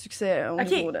vraiment beaucoup de succès au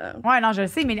niveau de... Ouais, non, je le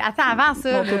sais, mais attends, avant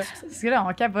ça, là, parce que là,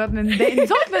 on capote. Nous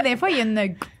autres, là, des fois, il y a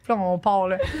une... Là, on part,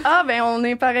 là. Ah, ben, on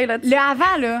est pareil là-dessus.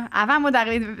 Avant, moi,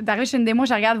 d'arriver chez une démo,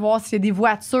 je regarde voir s'il y a des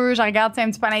voitures, je regarde, un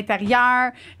petit peu à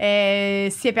l'intérieur,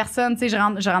 s'il y a personne, tu sais,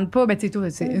 je rentre pas, ben, tu sais, toi,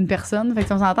 c'est une personne, fait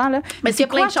que on s'entend, là. Mais s'il y a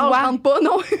plein de choses, je rentre pas,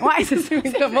 non? Ouais, c'est sûr.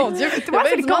 Mon Dieu. Toi,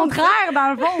 c'est le contraire,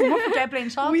 dans le fond. Moi, il faut qu'il y ait plein de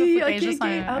choses. Oui, il faut qu'il y ait juste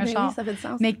un char. Oui, ça fait du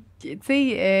sens. Mais, tu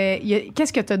sais,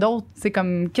 qu'est-ce que t'as d'autre? C'est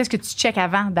comme, qu'est-ce que tu checkes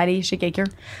avant d'aller chez quelqu'un?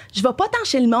 Je vais pas tant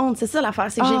chez le monde, c'est ça l'affaire.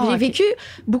 C'est que j'ai vécu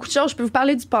beaucoup de choses. Je peux vous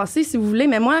parler du passé si vous voulez,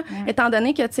 mais moi, étant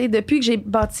donné que, tu sais, depuis que j'ai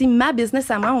bâti ma business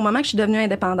à moi, au moment que je suis devenue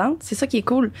indépendante, c'est ça qui est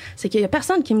cool. C'est qu'il y a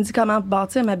personne qui me dit comment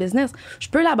bâtir ma business. Je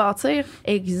peux la bâtir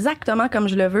exactement comme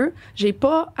je le veux. J'ai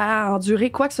pas à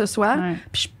endurer quoi que ce soit.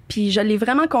 Puis je l'ai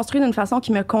vraiment construit d'une façon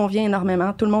qui me convient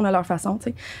énormément. Tout le monde a leur façon,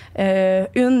 tu sais.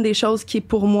 Une des choses qui,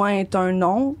 pour moi, est un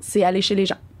non, c'est aller chez les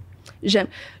gens. J'aime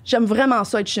vraiment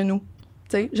ça, être chez nous.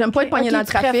 T'sais, j'aime pas être poignée dans le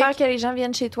trafic. Tu préfères que les gens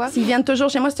viennent chez toi? S'ils viennent toujours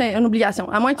chez moi, c'est une obligation.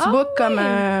 À moins que tu bookes comme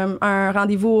un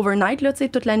rendez-vous overnight, là,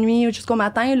 toute la nuit jusqu'au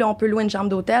matin. Là, on peut louer une chambre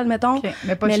d'hôtel, mettons. Okay,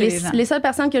 mais pas chez les gens. Les seules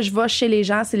personnes que je vois chez les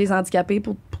gens, c'est les handicapés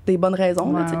pour des bonnes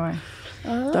raisons. Là,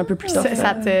 c'est un peu plus tough.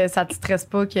 Ça te stresse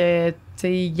pas que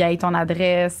il y ait ton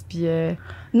adresse, puis...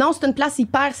 Non, c'est une place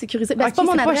hyper sécurisée. Ben, c'est pas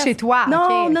mon adresse. Pas chez toi.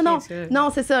 Non,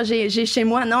 c'est ça. J'ai chez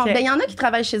moi. Non, ben il y en a qui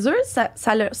travaillent chez eux,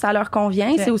 ça leur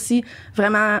convient. C'est aussi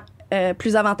vraiment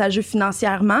plus avantageux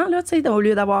financièrement, là, tu sais, au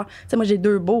lieu d'avoir... Tu sais, moi, j'ai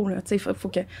 2 beaux, là, tu sais, faut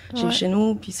que j'ai chez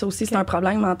nous, puis ça aussi, c'est un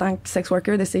problème en tant que sex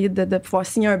worker, d'essayer de pouvoir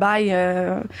signer un bail.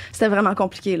 C'était vraiment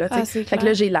compliqué, là, tu sais. Fait que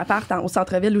là, j'ai l'appart au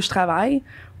centre-ville où je travaille,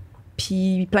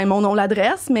 puis plein mon nom,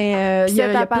 l'adresse, mais il y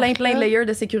a plein de layers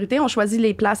de sécurité. On choisit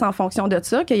les places en fonction de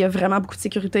ça, qu'il y a vraiment beaucoup de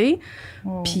sécurité.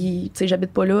 Puis, tu sais,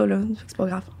 j'habite pas là, c'est pas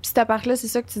grave. Puis cet appart-là, c'est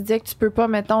ça que tu disais que tu peux pas,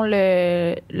 mettons,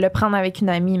 le prendre avec une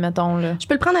amie, mettons, là. Je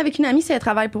peux le prendre avec une amie si elle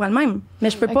travaille pour elle-même,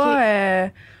 mais je peux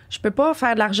pas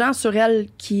faire de l'argent sur elle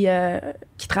qui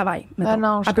travaille, mettons.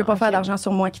 Non, elle peut pas faire d'argent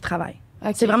sur moi qui travaille.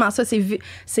 C'est vraiment ça,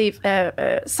 c'est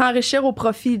s'enrichir au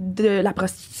profit de la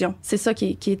prostitution. C'est ça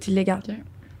qui est illégal.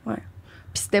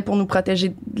 Puis c'était pour nous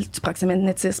protéger du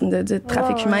proxénétisme, du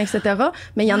trafic humain, etc.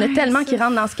 Mais il y en a tellement qui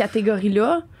rentrent dans cette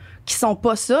catégorie-là qui sont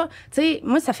pas ça. Tu sais,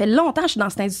 moi, ça fait longtemps que je suis dans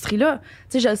cette industrie-là.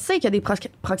 Tu sais, je le sais qu'il y a des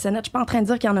proxénètes. Je suis pas en train de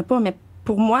dire qu'il y en a pas, mais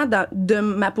pour moi, de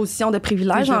ma position de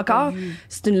privilège encore,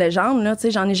 c'est une légende, là. Tu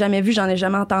sais, j'en ai jamais vu, j'en ai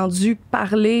jamais entendu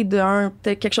parler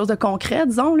quelque chose de concret,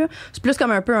 disons, là. C'est plus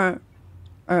comme un peu un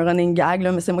running gag,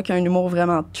 là, mais c'est moi qui ai un humour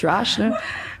vraiment trash, là.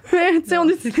 Mais, tu sais, on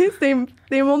utilise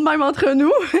des mots de même entre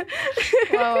nous.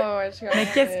 Mais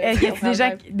est-ce que des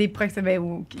gens, des proxénètes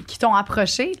qui t'ont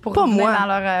approché pour pas moi dans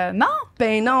leur... Non?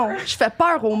 Ben non, je fais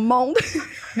peur au monde.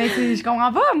 Mais je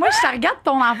comprends pas. Moi, je te regarde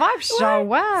ton affaire puis je suis genre,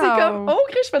 wow! C'est comme,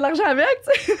 je fais de l'argent avec,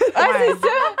 tu sais. C'est ça!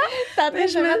 T'as train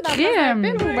de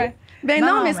mettre dans un Ben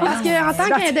non, mais c'est parce qu'en tant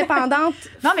qu'indépendante,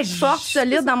 forte, je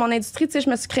solide dans mon industrie, tu sais, je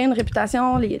me suis créé une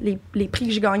réputation, les prix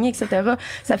que j'ai gagnés, etc.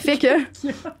 Ça fait que...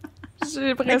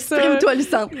 J'ai presque Exprime-toi,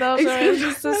 Lucente. Non, j'aurais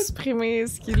juste à supprimer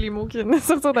les mots qui viennent de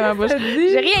sortir de ma bouche.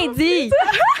 J'ai rien dit!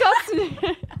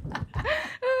 Continue!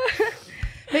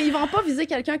 Mais ils vont pas viser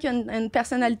quelqu'un qui a une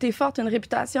personnalité forte, une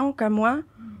réputation comme moi,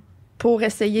 pour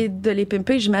essayer de les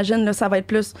pimper. J'imagine, là, ça va être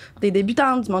plus des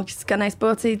débutantes, du monde qui se connaissent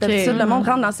pas. Tu sais, d'habitude, le monde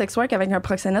rentre dans le sex work avec un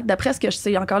proxénète. D'après ce que je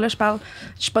sais, encore là, je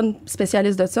suis pas une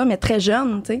spécialiste de ça, mais très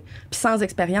jeune, tu sais, puis sans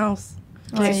expérience.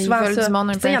 Ouais, c'est souvent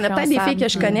ça. Il y en a peut-être des filles que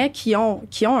je connais qui ont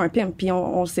un pimp, puis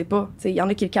on le sait pas. Il y en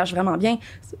a qui le cachent vraiment bien.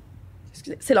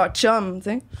 C'est leur chum, tu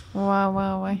sais.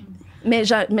 Ouais. Mais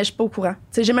je suis pas au courant. Tu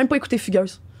sais, j'ai même pas écouté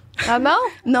Fugueuse. Ah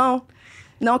non?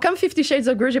 Non, comme 50 Shades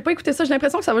of Grey, j'ai pas écouté ça. J'ai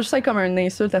l'impression que ça va juste être comme une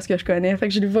insulte à ce que je connais. Fait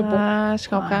que je le vois pas. Ah, je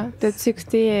comprends. T'as-tu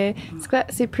écouté... c'est quoi?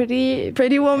 C'est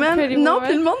Pretty Woman? Non, Woman?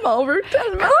 puis le monde m'en veut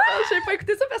tellement. J'ai pas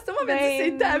écouté ça parce que tout le monde m'a dit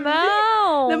c'est ta vie.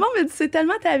 Le monde m'a dit c'est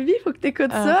tellement ta vie, faut que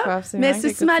t'écoutes ça. Mais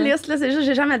c'est sur ma liste, là. C'est juste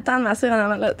j'ai jamais le temps de m'asseoir en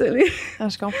avant de la télé. Ah,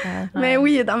 je comprends. Mais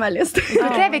oui, il est dans ma liste.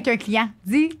 Écoute-le avec un client.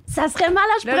 Dis. Ça serait malade,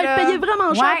 je pourrais le payer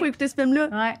vraiment cher pour écouter ce film-là.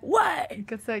 Ouais.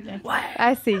 Écoute ça, OK. Ouais.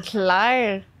 Ah, c'est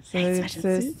clair. Hey,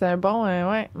 C'est un bon...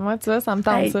 ouais. Moi, tu vois, ça me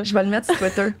tente, ça. Je vais le mettre sur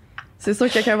Twitter. C'est sûr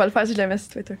que quelqu'un va le faire si je le mets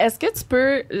sur Twitter. Est-ce que tu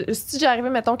peux... Si j'arrivais,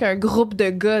 mettons, qu'un groupe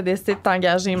de gars décide de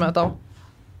t'engager, mettons...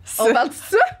 On parle de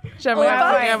ça? J'aimerais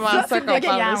vraiment ça qu'on parle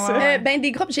de ça. Ben,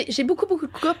 des groupes, j'ai beaucoup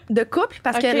de couples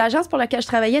parce que l'agence pour laquelle je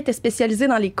travaillais était spécialisée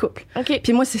dans les couples.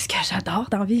 Puis moi, c'est ce que j'adore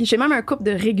dans la vie. J'ai même un couple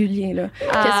de réguliers, là.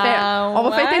 On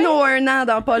va fêter nos 1 an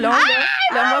dans pas long, là.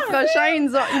 Le mois prochain,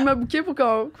 il m'a booké pour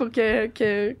qu'on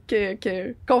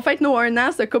fête nos 1 an,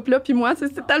 ce couple-là, puis moi.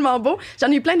 C'est tellement beau. J'en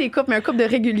ai eu plein des couples, mais un couple de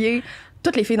réguliers.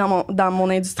 Toutes les filles dans mon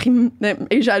industrie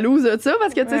est jalouse de ça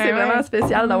parce que, tu sais, c'est vraiment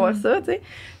spécial d'avoir ça, tu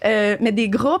sais. Mais des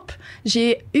groupes,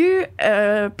 j'ai eu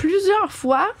plusieurs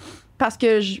fois, parce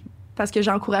que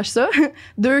j'encourage ça,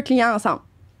 2 clients ensemble.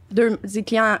 Des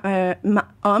clients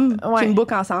hommes qui me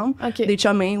bookent ensemble, des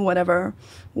chummés, whatever.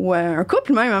 Ou un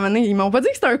couple même, à un moment donné. Ils m'ont pas dit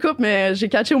que c'était un couple, mais j'ai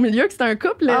catché au milieu que c'était un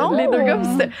couple, les 2 gars, puis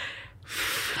c'était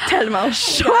tellement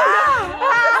chaud.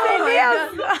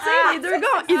 Les 2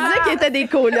 gars, ils disaient qu'ils étaient des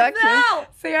colocs. Non!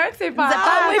 C'est un de ses parents.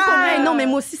 Oui, pour vrai. Non, mais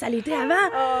moi aussi, ça l'était avant.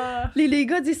 Les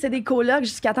gars disent que c'est des colocs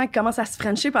jusqu'à temps qu'ils commencent à se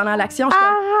frencher pendant l'action.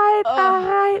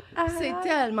 Arrête. C'est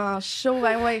tellement chaud,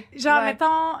 ouais. Genre,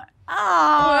 mettons...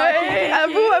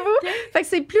 Avoue. Fait que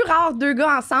c'est plus rare 2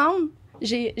 gars ensemble.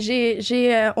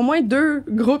 J'ai au moins 2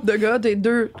 groupes de gars,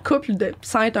 2 couples,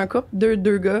 sans être un couple,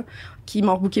 2 gars qui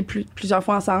m'ont rebooké plusieurs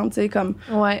fois ensemble, tu sais, comme,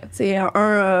 tu sais,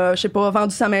 je sais pas,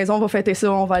 vendu sa maison, on va fêter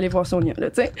ça, on va aller voir Sonia, là,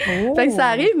 tu sais. Fait que ça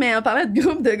arrive, mais en parlant de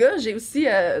groupe de gars, j'ai aussi,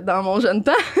 dans mon jeune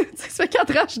temps, ça fait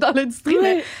 4 ans que je suis dans l'industrie,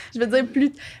 mais je veux dire,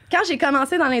 quand j'ai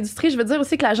commencé dans l'industrie, je veux dire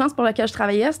aussi que l'agence pour laquelle je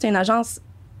travaillais, c'était une agence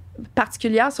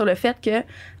particulière sur le fait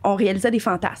qu'on réalisait des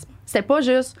fantasmes. C'était pas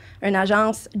juste une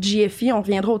agence GFI, on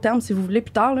reviendra au terme si vous voulez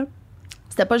plus tard, là.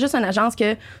 C'était pas juste une agence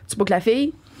que tu bookes la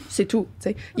fille, c'est tout.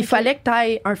 T'sais. Il fallait que tu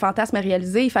aies un fantasme à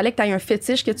réaliser, il fallait que tu aies un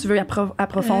fétiche que tu veux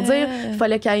approfondir, il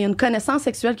fallait qu'il y ait une connaissance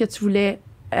sexuelle que tu voulais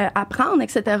apprendre,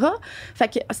 etc. Fait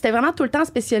que c'était vraiment tout le temps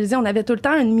spécialisé. On avait tout le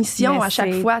temps une mission à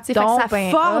chaque fois. Fait que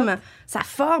ça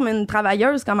forme une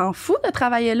travailleuse comme en fou de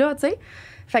travailler là, tu sais.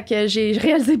 Fait que j'ai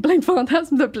réalisé plein de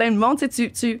fantasmes de plein de monde.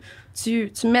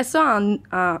 Tu mets ça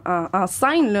en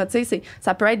scène, là, tu sais,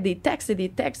 ça peut être des textes et des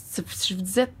textes. Je vous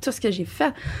disais tout ce que j'ai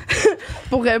fait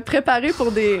pour préparer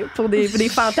pour des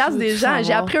fantasmes des gens.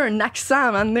 J'ai appris un accent à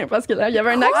un moment donné parce que là, il y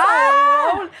avait un accent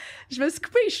drôle. Je me suis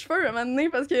coupé les cheveux à un moment donné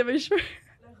parce qu'il y avait les cheveux.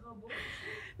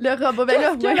 Le robot. Ben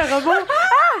là, le robot.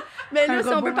 Mais là, si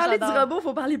on peut parler du robot, il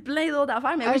faut parler plein d'autres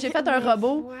affaires. Mais oui, j'ai fait un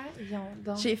robot.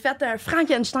 J'ai fait un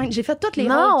Frankenstein. J'ai fait tous les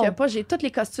rôles qu'il y a pas. J'ai tous les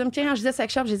costumes. Quand je disais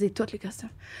sex shop, je les ai tous les costumes.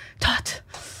 Toutes.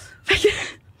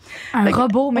 Un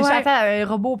robot. Mais attends, un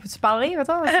robot, peux-tu parler,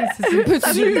 mettons?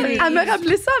 Elle me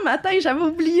rappelait ça un matin. J'avais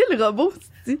oublié le robot.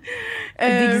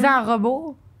 Déguisé en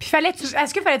robot. Puis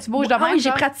est-ce qu'il fallait que tu bouges de même? Oui,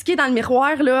 j'ai pratiqué dans le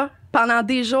miroir, là, pendant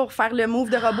des jours, faire le move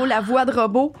de robot, la voix de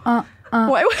robot.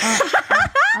 Ouais.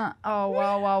 Oh,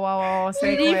 wow.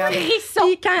 C'est incroyable. Des frissons.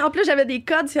 Puis quand, en plus, j'avais des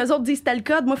codes, si eux autres disent tel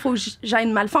code, moi, il faut que j'aie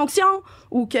une malfonction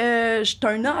ou que je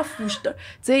turn off ou tu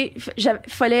sais,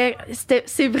 fallait.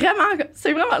 C'est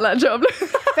vraiment la job, là.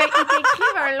 Fait qu'ils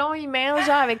t'écrivent un long email,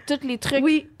 genre, avec tous les trucs.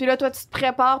 Oui. Puis là, toi, tu te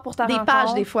prépares pour ta rencontre. Des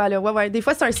pages, des fois, là. Ouais. Des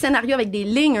fois, c'est un scénario avec des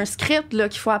lignes, un script, là,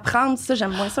 qu'il faut apprendre. Ça,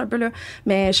 j'aime moins ça un peu, là.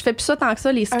 Mais je fais plus ça tant que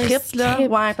ça, les scripts, là. Ouais,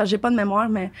 parce que j'ai pas de mémoire,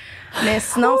 mais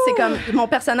sinon, c'est comme. Mon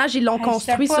personnage, ils l'ont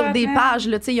construit sur des pages,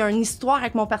 là. Tu sais, il y a une histoire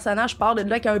avec mon personnage. Je pars de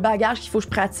là avec un bagage qu'il faut que je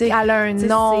pratique. Elle a un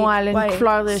nom, elle a une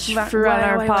couleur de cheveux, elle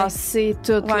a un passé,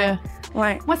 tout, là.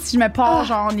 Ouais. Moi, si je me pars,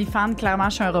 genre, OnlyFans, clairement,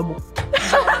 je suis un robot.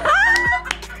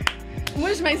 Moi,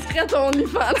 je m'inscris à ton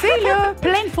OnlyFans. Tu sais, là,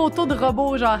 plein de photos de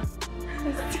robots, genre.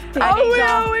 Oui.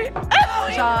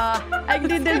 Genre, avec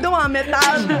des dildos en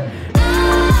métal.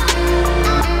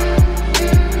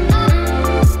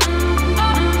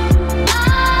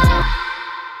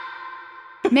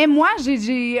 Mais moi,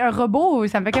 j'ai un robot,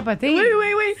 ça me fait capoter.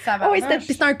 Oui. Ça va. Oui,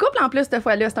 c'était un couple en plus cette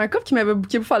fois-là. C'était un couple qui m'avait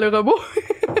booké pour faire le robot.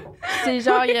 C'est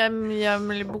genre, il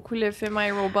aime beaucoup le film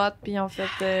iRobot, puis en fait...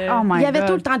 il avait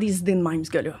tout le temps des idées de même,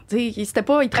 ce gars-là. Il trippait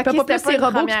pas plus ces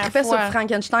robots qui trippaient sur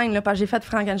Frankenstein, là, parce que j'ai fait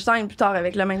Frankenstein plus tard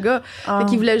avec le même gars. Fait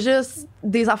qu'il voulait juste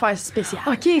des affaires spéciales.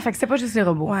 OK, fait que c'est pas juste les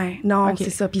robots. Ouais, non, c'est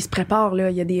ça. Puis il se prépare, là.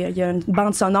 Il y a une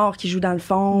bande sonore qui joue dans le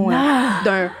fond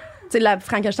d'un... Tu sais,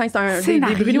 Frankenstein, c'est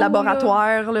des bruits de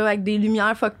laboratoire, là, avec des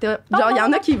lumières fucked up. Genre, il y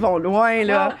en a qui vont loin,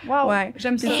 là. Wow. Ouais.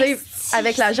 J'aime ça. Tu sais,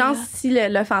 avec l'agence, si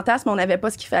le fantasme, on n'avait pas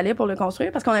ce qu'il fallait pour le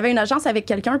construire, parce qu'on avait une agence avec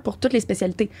quelqu'un pour toutes les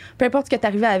spécialités. Peu importe ce que tu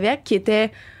arrivais avec, qui était,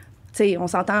 tu sais, on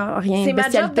s'entend rien de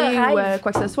spécialité ou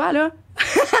quoi que ce soit, là.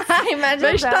 Ben,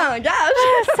 je t'engage!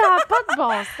 Ça n'a pas de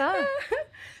bon sens!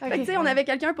 Fait que, tu sais, on avait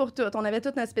quelqu'un pour tout. On avait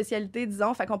toute notre spécialité,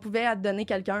 disons. Fait qu'on pouvait te donner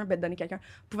quelqu'un. On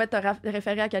pouvait te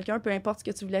référer à quelqu'un, peu importe ce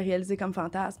que tu voulais réaliser comme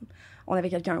fantasme. On avait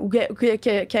quelqu'un. Ou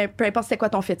peu importe c'était quoi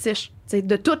ton fétiche. Tu sais,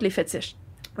 de tous les fétiches.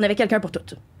 On avait quelqu'un pour tout,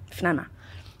 finalement.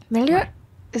 Mais là,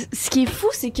 ce qui est fou,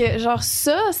 c'est que, genre,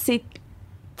 ça, c'est...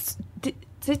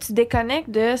 Tu sais, tu déconnectes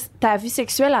de ta vie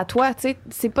sexuelle à toi, tu sais.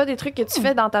 C'est pas des trucs que tu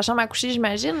fais dans ta chambre à coucher,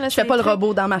 j'imagine. Là, je fais pas le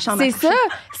robot dans ma chambre à coucher. C'est ça.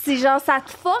 C'est genre, ça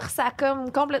te force à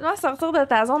comme complètement sortir de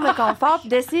ta zone de confort puis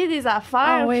d'essayer des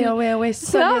affaires. Oui. Non, mais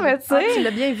tu sais. Tu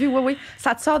l'as bien vu, oui.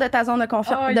 Ça te sort de ta zone de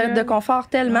confort, de confort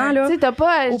tellement, là. Tu sais, t'as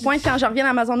pas... Au point que quand je reviens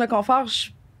dans ma zone de confort,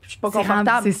 je suis pas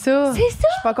confortable. C'est ça. Je suis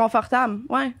pas confortable.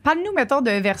 Ouais. Parle-nous, mettons,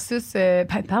 de versus.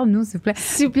 Parle-nous, s'il vous plaît.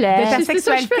 S'il vous plaît. De ta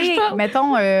sexualité.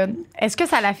 Mettons, est-ce que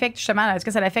ça l'affecte, justement, est-ce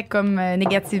que ça l'affecte comme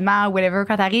négativement ou whatever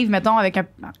quand t'arrives, mettons, avec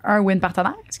un ou une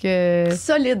partenaire? Est-ce que.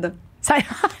 Solide.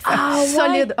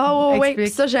 Solide. Oh, oui.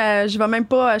 Ça, je vais même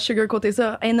pas sugarcoater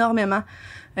ça énormément.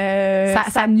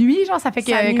 Ça nuit, genre, ça fait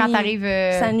que quand t'arrives.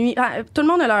 Ça nuit. Tout le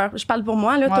monde a leur. Je parle pour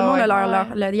moi, là. Tout le monde a leur.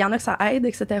 Il y en a que ça aide,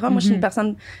 etc. Moi, je suis une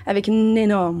personne avec une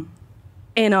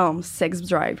énorme sex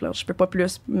drive, là. Je peux pas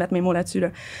plus mettre mes mots là-dessus, là.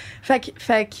 Fait que.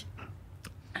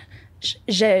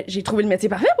 J'ai trouvé le métier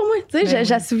parfait pour moi, tu sais,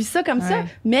 j'assouvis ça comme ça.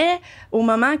 Mais au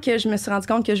moment que je me suis rendu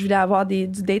compte que je voulais avoir du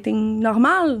dating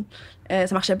normal,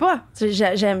 ça marchait pas.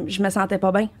 Je me sentais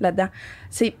pas bien là-dedans.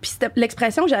 Puis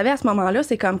l'expression que j'avais à ce moment-là,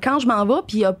 c'est comme quand je m'en vais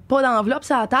puis il y a pas d'enveloppe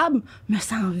sur la table, je me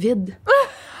sens vide.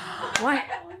 Ouais.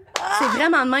 C'est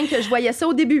vraiment de même que je voyais ça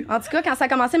au début. En tout cas, quand ça a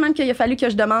commencé, même qu'il a fallu que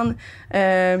je demande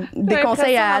des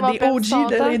conseils à des OG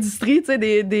de l'industrie, tu sais,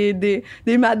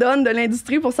 des madones de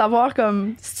l'industrie pour savoir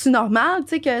comme c'est-tu normal, tu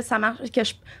sais, que ça marche, que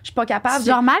je suis pas capable.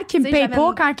 C'est normal qu'ils me payent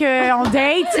pas quand on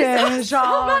date,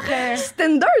 genre.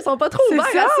 Tinder, ils sont pas trop ouverts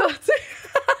à ça, tu sais.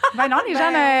 Ben non, les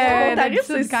gens,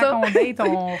 d'habitude, quand on date,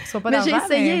 on reçoit pas d'argent. Mais j'ai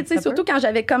essayé, tu sais, surtout quand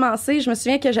j'avais commencé, je me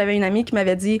souviens que j'avais une amie qui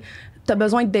m'avait dit t'as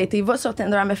besoin de dater, va sur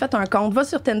Tinder. Elle m'a fait un compte, va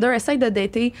sur Tinder, essaye de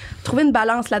dater, trouver une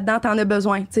balance là-dedans, t'en as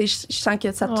besoin. Tu sais, je sens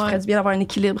que ça te ferait du bien d'avoir un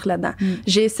équilibre là-dedans.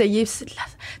 J'ai essayé, tu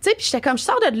sais, puis j'étais comme, je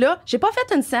sors de là, j'ai pas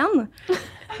fait une scène.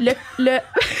 Rien.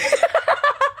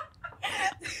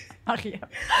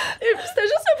 Et puis c'était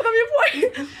juste le premier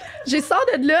point. J'ai sors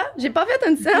de là, j'ai pas fait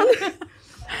une scène.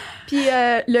 Puis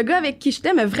le gars avec qui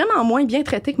j'étais m'a vraiment moins bien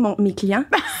traité que mes clients.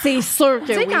 C'est sûr que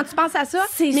tu sais, quand tu penses à ça,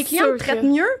 mes clients me traitent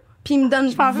mieux, puis ils me donnent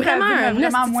vraiment un petit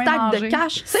stack de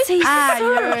cash. C'est sûr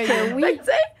que oui.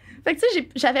 Fait que tu sais,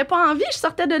 j'avais pas envie, je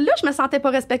sortais de là, je me sentais pas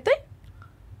respectée.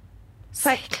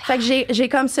 Fait que j'ai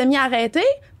comme semi-arrêté.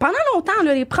 Pendant longtemps,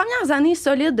 là, les premières années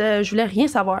solides, je voulais rien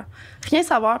savoir. Rien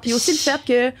savoir. Puis aussi le fait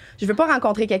que je veux pas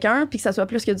rencontrer quelqu'un puis que ça soit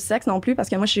plus que du sexe non plus parce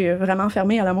que moi, je suis vraiment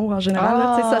fermée à l'amour en général.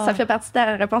 Là, ça fait partie de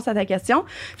ta réponse à ta question.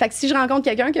 Fait que si je rencontre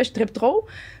quelqu'un que je trippe trop,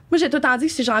 moi, j'ai tout le temps dit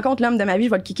que si je rencontre l'homme de ma vie, je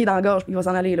vais le kicker dans la gorge puis il va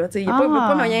s'en aller. Il n'y a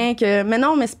pas moyen que... Mais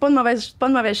non, mais c'est pas une mauvaise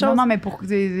chose. Non, mais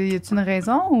y a-t-il une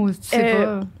raison ou tu sais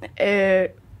pas?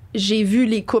 J'ai vu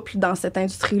les couples dans cette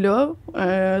industrie-là.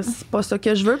 C'est pas ça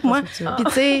que je veux. Moi, puis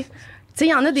tu sais, il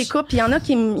y en a des couples, puis il y en a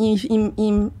qui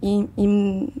me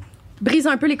brisent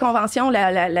un peu les conventions,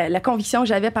 la conviction que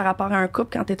j'avais par rapport à un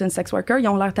couple quand t'es une sex worker. Ils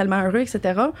ont l'air tellement heureux,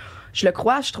 etc. Je le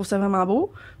crois, je trouve ça vraiment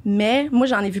beau. Mais moi,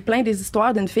 j'en ai vu plein des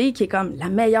histoires d'une fille qui est comme la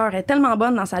meilleure, elle est tellement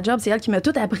bonne dans sa job, c'est elle qui m'a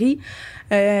tout appris.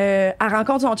 Elle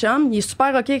rencontre son chum, il est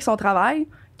super OK avec son travail.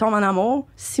 Tombe en amour.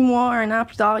 6 mois, 1 an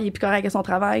plus tard, il est plus correct avec son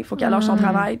travail. Il faut qu'elle lâche son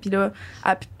travail. Puis là,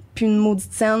 elle a plus une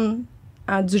maudite scène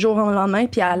du jour au lendemain.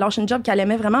 Puis elle lâche une job qu'elle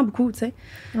aimait vraiment beaucoup, tu sais.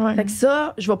 Ouais. Fait que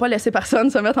ça, je vais pas laisser personne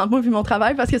se mettre entre moi et mon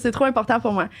travail parce que c'est trop important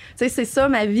pour moi. Tu sais, c'est ça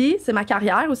ma vie, c'est ma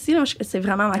carrière aussi. Là. C'est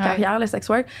vraiment ma carrière, le sex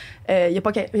work. Il y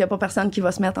a pas personne qui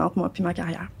va se mettre entre moi puis ma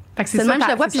carrière. C'est le même que je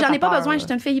le vois, puis j'en ai pas besoin. Je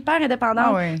suis une fille hyper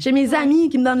indépendante. J'ai mes amis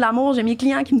qui me donnent de l'amour, j'ai mes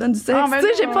clients qui me donnent du sexe. Tu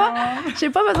sais, j'ai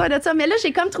pas besoin de ça. Mais là,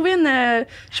 j'ai comme trouvé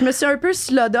je me suis un peu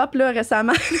slowed up là,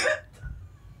 récemment.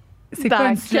 C'est quoi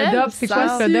une slot up? C'est quoi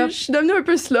un slot up? Je suis devenue un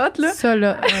peu slot, là. Ça,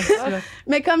 là.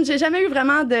 Mais comme j'ai jamais eu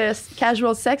vraiment de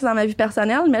casual sex dans ma vie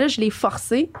personnelle, mais là, je l'ai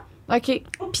forcé. OK.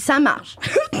 Puis ça marche.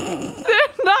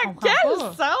 Dans quel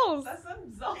sens?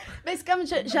 Ben, c'est comme,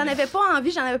 j'en avais pas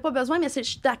envie, j'en avais pas besoin, mais je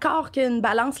suis d'accord qu'une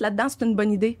balance là-dedans, c'est une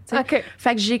bonne idée. T'sais. OK.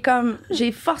 Fait que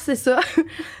j'ai forcé ça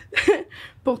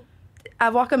pour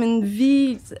avoir comme une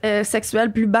vie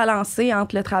sexuelle plus balancée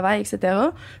entre le travail, etc.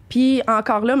 Puis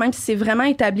encore là, même si c'est vraiment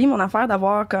établi, mon affaire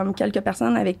d'avoir comme quelques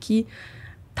personnes avec qui, de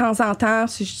temps en temps,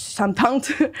 si ça me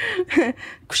tente,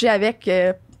 coucher avec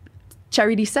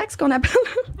charity sex, qu'on appelle.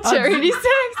 Charity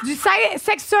sex? Du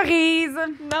sexe cerise.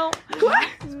 Non. Quoi?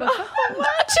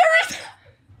 Charity.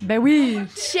 Ben oui.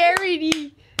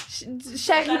 Charity.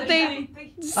 Charité.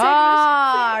 Du sexe.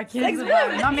 Ah, OK.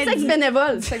 Non, mais sexe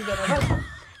bénévole.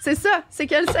 C'est ça, c'est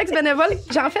que le sexe bénévole,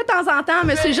 j'en fais de temps en temps,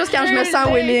 mais c'est juste quand je me sens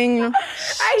willing. Hey,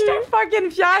 j'étais fucking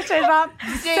fière, j'étais genre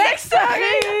sexe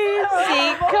cerise.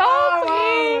 C'est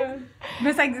compris.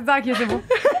 Mais ça existe, OK, c'est beau.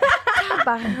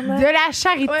 Tabarnak. De la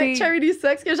charité. Ouais, charity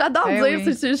sex, que j'adore Eh dire,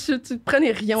 oui. tu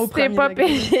prenais rien au premier C'est pas degré.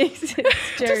 payé.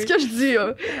 Tout ce que je dis,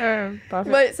 Parfait.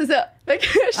 ouais, c'est ça. Fait que je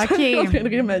suis Ok. en train de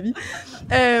rire ma vie.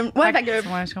 Ouais,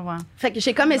 je comprends. fait que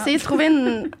j'ai comme essayé de trouver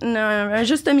un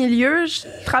juste milieu. Je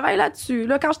travaille là-dessus.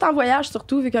 Là, quand je suis en voyage,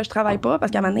 surtout, vu que je travaille pas,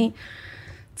 parce qu'à un moment donné,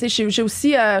 tu sais, j'ai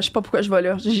aussi, je sais pas pourquoi je vais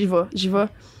là. J'y vais.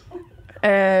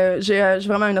 J'ai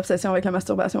vraiment une obsession avec la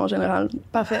masturbation en général.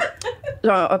 Parfait.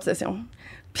 Genre, obsession.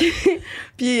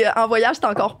 Puis en voyage, c'est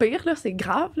encore pire, là. C'est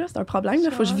grave, là. C'est un problème,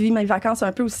 là. Faut que je vive mes vacances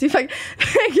un peu aussi. Fait que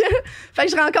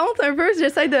je rencontre un peu,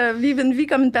 j'essaie de vivre une vie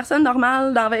comme une personne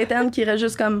normale dans la vingtaine qui irait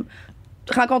juste comme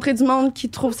rencontrer du monde qui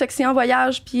trouve sexy en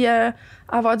voyage puis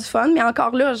avoir du fun. Mais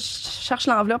encore là, je cherche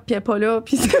l'enveloppe puis elle est pas là.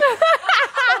 Puis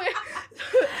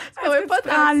pas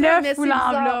prends l'œuf mais ou c'est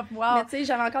bizarre. l'enveloppe, wow. Mais tu sais,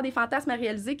 j'avais encore des fantasmes à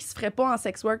réaliser qui se feraient pas en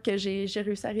sex work que j'ai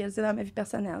réussi à réaliser dans ma vie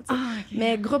personnelle. Tu sais. Okay.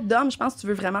 Mais groupe d'hommes, je pense que tu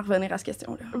veux vraiment revenir à cette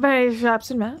question-là. Ben,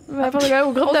 absolument.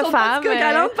 Au groupe de femmes.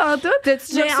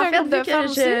 T'as-tu déjà mais reçu en un fait, groupe de vu femmes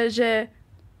que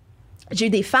j'ai eu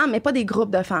des femmes, mais pas des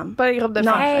groupes de femmes. Pas les groupes de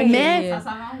Non, femmes. mais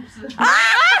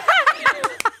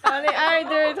On est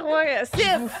 1, 2, 3, 6.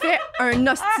 je vous fais un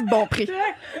hostie de bon prix.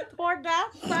 3,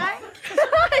 4, 5.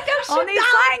 On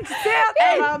est 5,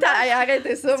 7. Hey,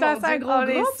 arrêtez ça, Ça, mon c'est un Dieu. gros On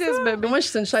est groupe, 6, ça. bébé. Moi, je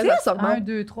suis une chaise 1, absorbante.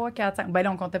 2, 3, 4, 5. Ben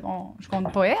là, je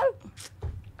compte pas elle.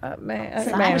 Je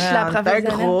suis la professionnelle.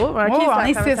 groupe. On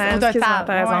est 6 au total.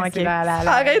 T'as raison, Ouais, OK. c'est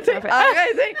Arrêtez.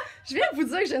 Je viens de vous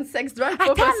dire que j'ai une sex drive pas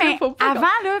Attends, possible. mais Faut pas avant,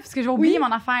 là, parce que j'ai oublié Oui.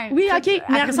 mon affaire. Oui, OK,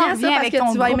 mais Après ça, on reviens à ça revient parce avec que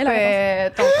ton tu vas aimer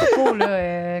groupe, ton propos,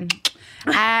 là.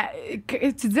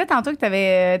 Tu disais tantôt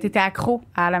que t'étais accro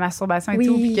à la masturbation et Oui.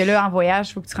 tout, puis que là, en voyage,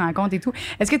 il faut que tu te rends compte et tout.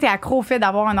 Est-ce que t'es accro au fait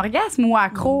d'avoir un orgasme ou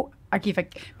accro... OK, fait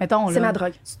que, mettons, C'est là, ma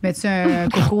drogue. tu te mets-tu un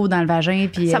coco dans le vagin,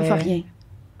 puis... Ça me fait rien.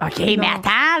 OK, mais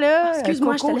attends, là.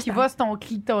 Excuse-moi, je te coco laisse qui parler. va sur ton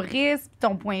clitoris, puis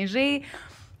ton point G.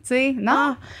 Tu sais,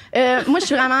 non? Moi, je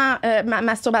suis vraiment... ma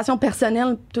masturbation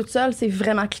personnelle, toute seule, c'est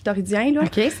vraiment clitoridien, là.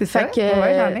 OK, c'est ça. Fait que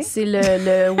Ouais, j'en ai. c'est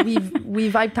le We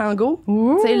Vibe Tango.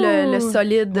 Ouh! Tu sais, le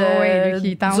solide, Ouais, lui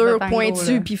qui tente le dur, tango,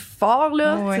 pointu, là. puis fort,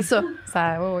 là. Ouais. C'est ça.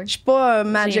 Ouais. Je suis pas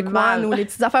Magic J'ai mal. Wand ou les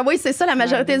petites affaires. Oui, c'est ça, la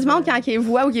majorité du monde, quand ils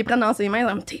voient ou qu'ils prennent dans ses mains,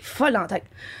 ils disent, t'es folle en tête.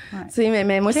 Ouais. Tu sais,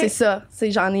 mais moi, c'est ça. Tu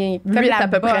sais, j'en ai 8 la à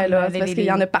peu près, bonne, là. là, C'est parce les- qu'il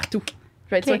y en a partout. Je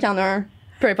vais être Ok. sûre qu'il y en a un.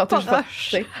 Peu importe où je vais. Tu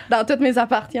sais, dans toutes mes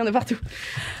apparts, il y en a partout.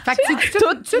 Fait que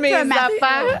toutes mes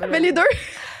affaires. Mais les deux.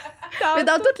 Mais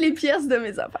dans toutes les pièces de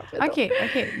mes apparts. mettons. OK.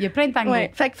 Il y a plein de tangos.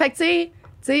 Ouais. Fait que tu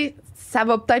sais, ça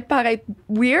va peut-être paraître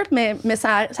weird, mais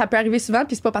ça peut arriver souvent,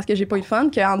 puis c'est pas parce que j'ai pas eu de fun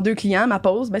qu'entre deux clients, ma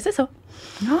pause, ben c'est ça.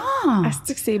 Ah!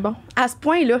 Est-ce que c'est bon? À ce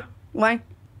point-là, ouais.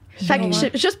 Fait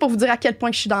que juste pour vous dire à quel point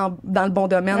que je suis dans le bon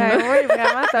domaine. là. Oui,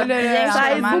 vraiment, t'as Là, bien. là, Ça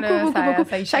aide vraiment, là, beaucoup.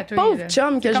 ça y Chaque chatouille, pauvre là.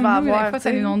 chum que je Comme vais nous, des avoir. fois, tu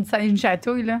sais. ça une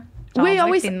chatouille, là. Genre, Oui, on dirait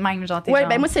oui, que c'est le même, genre, t'es Ouais, genre-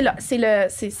 ben moi,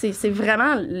 c'est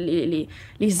vraiment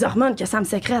les hormones que ça me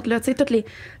sécrète, là. Tu sais,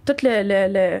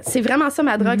 c'est vraiment ça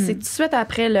ma drogue. C'est tout de suite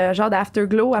après le genre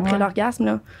d'afterglow, après Ouais. l'orgasme,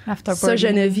 là. After Ça, party. je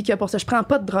ne vis que pour ça. Je prends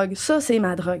pas de drogue. Ça, c'est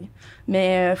ma drogue.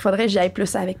 Mais faudrait que j'y aille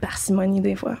plus avec parcimonie,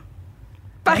 des fois.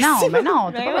 Ben non, t'as Ben pas non.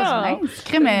 besoin. Tu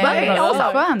crées, mais Ben, c'est on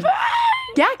s'en fun.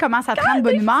 Gars, comment ça te rend de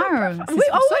bonne humeur? C'est Oui,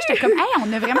 pour ça que j'étais comme, hey,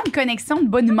 on a vraiment une connexion de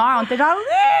bonne humeur. On était genre,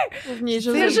 Vous veniez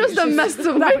C'est juste de me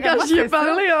masturber D'après quand moi, j'y ai c'est ça.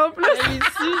 parlé, en plus.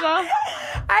 ici, genre.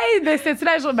 hey, ben c'était-tu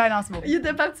la journée? Ben non, c'est beau. Il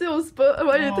était parti au spa.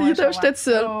 Ouais, j'étais toute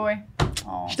seule. Ouais.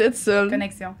 Oh, J'étais toute seule.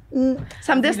 connexion.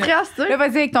 Ça me déstresse, tu sais. Là,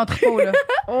 vas-y avec ton tricot, là.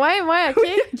 Ouais, OK.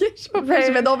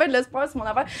 Je vais tomber de l'espoir sur mon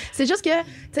affaire. C'est juste que, tu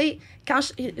sais,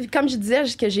 comme je disais,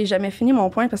 que j'ai jamais fini mon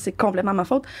point parce que c'est complètement ma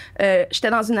faute, j'étais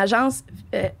dans une agence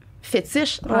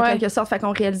fétiche, en Ouais. quelque sorte. Fait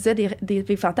qu'on réalisait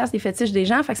des fantasmes, des fétiches des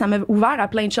gens. Fait que ça m'a ouvert à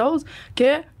plein de choses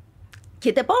que qui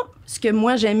était pas ce que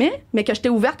moi j'aimais, mais que j'étais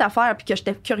ouverte à faire, puis que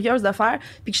j'étais curieuse de faire,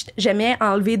 puis que j'aimais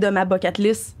enlever de ma bucket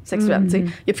list sexuelle. Il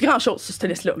y a plus grand-chose sur cette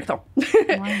liste-là, mettons.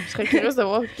 Ouais, je serais curieuse de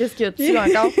voir qu'est-ce qu'il y a dessus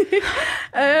encore.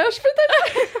 Je peux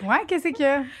te... Ouais, qu'est-ce qu'il y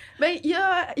a? Ben, il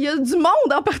y a du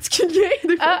monde en particulier,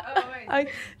 des fois.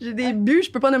 J'ai des buts,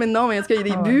 je peux pas nommer de nom, mais en tout cas, il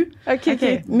y a des buts. OK.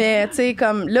 Mais, tu sais,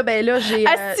 comme, là, j'ai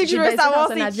Est-ce que je veux baisé savoir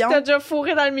dans un c'est qui avion. t'a déjà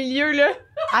fourré dans le milieu, là?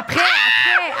 Après.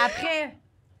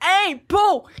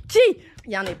 Pour qui?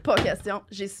 Il y en a pas question.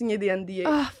 J'ai signé des NDA.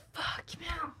 Ah, fuck, man.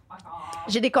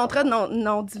 J'ai des contrats de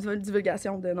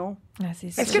non-divulgation de nom. C'est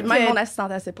Est-ce que Même mon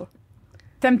assistante, elle sait pas.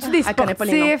 T'aimes-tu des Elle connaît pas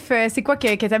les sportifs? C'est quoi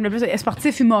que t'aimes le plus?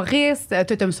 Sportif, humoriste?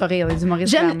 Toi, t'aimes ça rire, les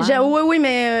humoristes, clairement. Oui,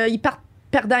 mais ils partent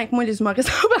perdants avec moi, les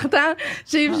humoristes en partant.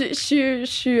 Je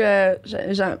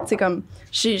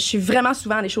suis vraiment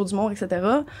souvent à des shows d'humour, etc.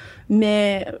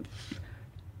 Mais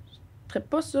je ne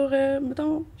pas sur,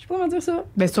 mettons, je sais pas comment dire ça.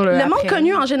 Ben, sur le monde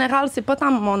connu, en général, c'est pas tant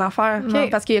mon affaire. Okay.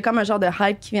 Parce qu'il y a comme un genre de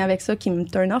hype qui vient avec ça, qui me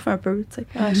turn off un peu, tu sais.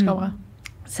 Ouais, je comprends.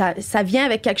 Ça vient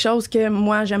avec quelque chose que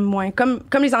moi, j'aime moins. Comme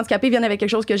les handicapés viennent avec quelque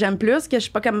chose que j'aime plus, que je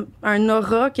suis pas comme un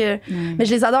aura, mais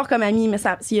je les adore comme amis, mais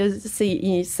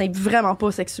c'est vraiment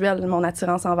pas sexuel, mon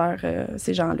attirance envers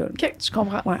ces gens-là. OK, je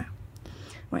comprends. Ouais.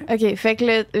 OK, fait que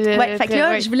fait que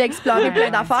là, je voulais explorer plein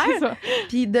C'est d'affaires. ça.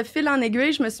 Puis de fil en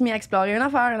aiguille, je me suis mis à explorer une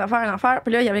affaire.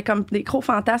 Puis là, il y avait comme des gros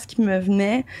fantasmes qui me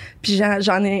venaient. Puis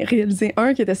j'en ai réalisé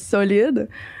un qui était solide.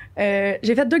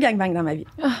 J'ai fait 2 gangbangs dans ma vie.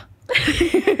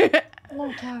 Mon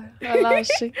cœur a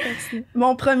lâché.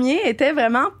 Mon premier était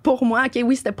vraiment pour moi. OK,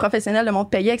 oui, c'était professionnel, le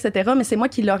monde payait, etc. Mais c'est moi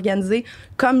qui l'ai organisé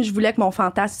comme je voulais que mon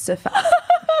fantasme se fasse.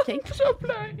 OK? Je vais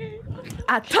pleurer.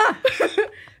 Attends!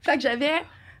 Fait que j'avais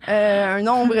un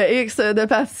nombre X de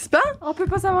participants. On peut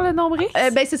pas savoir le nombre X?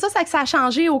 Ben c'est ça a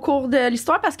changé au cours de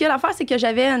l'histoire parce que l'affaire, c'est que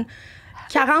j'avais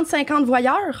 40-50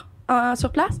 voyeurs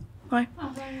sur place. Ouais.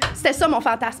 C'était ça, mon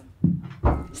fantasme.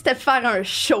 C'était de faire un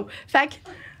show. Fait que,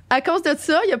 à cause de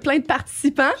ça, il y a plein de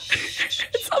participants.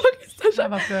 Ça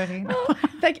va pleurer.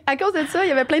 Fait qu'à cause de ça, il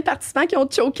y avait plein de participants qui ont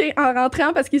choqué en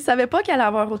rentrant parce qu'ils savaient pas qu'il allait y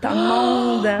avoir autant de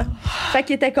monde. Fait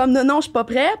qu'ils étaient comme, non, je suis pas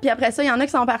prêt. Puis après ça, il y en a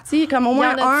qui sont partis, comme au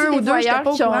moins un ou deux, j'étais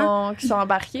pas au courant. Qui sont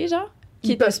embarqués, genre?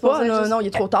 Qui peuvent pas, non, il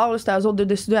est trop tard, là, c'était eux autres de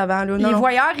dessus avant. Là. Les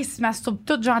voyeurs, ils se masturbent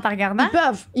tous, genre, en te regardant?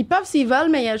 Ils peuvent s'ils veulent,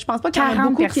 mais je pense pas qu'il y en a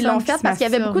beaucoup qui l'ont fait parce qu'il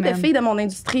y avait beaucoup de filles de mon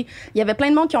industrie. Il y avait plein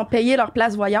de monde qui ont payé leur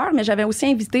place voyeur, mais j'avais aussi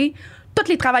invité toutes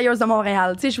les travailleuses de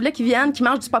Montréal. Tu sais, je voulais qu'ils viennent, qu'ils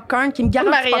mangent du popcorn, qu'ils me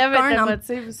garagent du popcorn en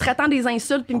me traitant des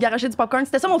insultes puis me garager du popcorn.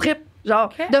 C'était ça mon trip. Genre,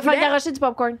 de faire garocher du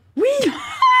popcorn. Oui!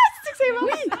 C'est bon.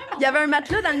 Oui! Il y avait un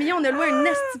matelas dans le milieu, on a loué une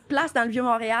esti de place dans le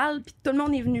Vieux-Montréal, puis tout le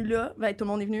monde est venu là. Ben, tout le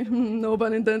monde est venu. No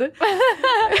pun intended.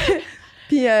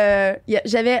 Puis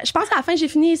je pense qu'à la fin, j'ai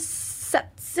fini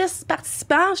 6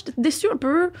 participants. J'étais déçue un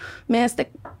peu, mais c'était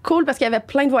cool parce qu'il y avait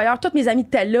plein de voyeurs. Tous mes amis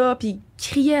étaient là, puis ils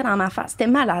criaient dans ma face. C'était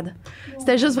malade.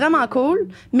 C'était juste vraiment cool.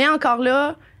 Mais encore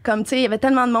là, comme, tu sais, il y avait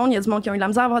tellement de monde. Il y a du monde qui ont eu de la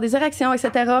misère à avoir des érections,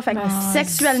 etc. Fait que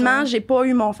sexuellement, j'ai pas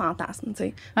eu mon fantasme, tu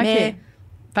sais. Mais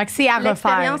fait que c'est à refaire.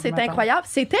 L'expérience était incroyable.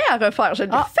 C'était à refaire. Je l'ai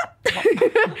fait.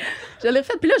 Je l'ai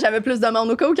fait. Puis là, j'avais plus de monde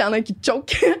au cas où il y en a qui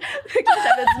choke. J'avais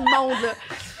du monde, là.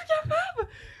 Je suis capable.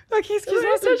 OK,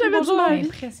 excuse-moi, ça, j'avais du monde.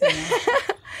 Impressionnant.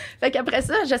 Fait qu'après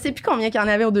ça, je sais plus combien qu'il y en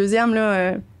avait au deuxième,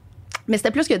 là. Mais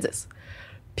c'était plus que 10.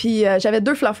 Puis j'avais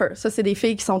 2 fluffers. Ça, c'est des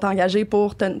filles qui sont engagées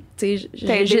pour...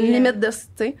 J'ai une limite de...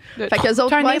 Fait qu'eux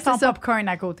autres, ouais, c'est ça. Popcorn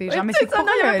à côté. Genre, mais c'est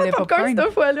pourquoi le popcorn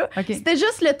cette fois-là? Okay. C'était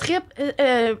juste le trip.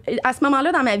 À ce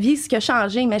moment-là, dans ma vie, ce qui a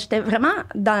changé, mais j'étais vraiment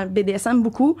dans le BDSM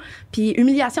beaucoup. Puis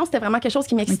humiliation, c'était vraiment quelque chose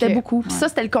qui m'excitait beaucoup. Puis ça,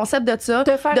 c'était le concept de ça.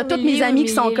 De toutes mes amies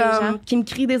qui sont comme... qui me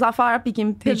crient des affaires puis qui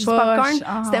me pitchent du popcorn.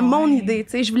 C'était mon idée,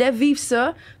 tu sais. Je voulais vivre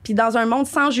ça. Puis dans un monde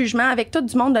sans jugement, avec tout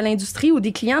du monde de l'industrie ou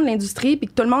des clients de l'industrie, puis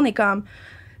que tout le monde est comme...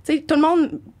 Tu sais, tout le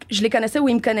monde, je les connaissais ou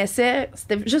ils me connaissaient.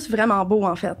 C'était juste vraiment beau,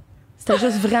 en fait. C'était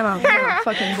juste vraiment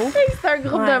fucking beau. C'est un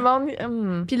groupe de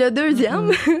monde. Puis le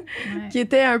deuxième, qui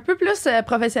était un peu plus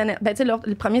professionnel. Ben, tu sais,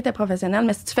 le premier était professionnel,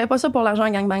 mais si tu fais pas ça pour l'argent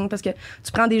gangbang, parce que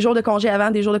tu prends des jours de congé avant,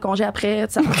 des jours de congé après,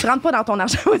 tu rentres pas dans ton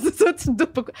argent. C'est ça, tu te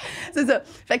doutes pourquoi. C'est ça.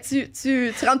 Fait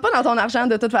que tu rentres pas dans ton argent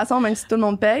de toute façon, même si tout le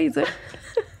monde paye, tu sais.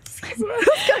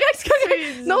 C'est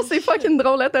correct. Non, c'est fucking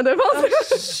drôle, là, ta défense.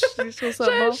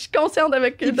 Je suis consciente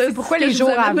avec... C'est pourquoi les jours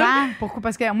avant? Pourquoi?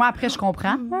 Parce que moi, après, je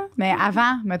comprends. Mais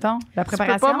avant, mettons, la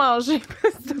préparation... Tu peux pas manger.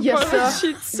 Il y a ça.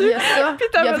 Il y a ça.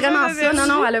 Il y a vraiment ça.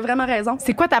 Non, elle a vraiment raison.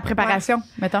 C'est quoi ta préparation,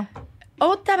 mettons?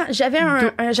 J'avais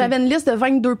une liste de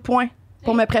 22 points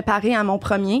pour me préparer à mon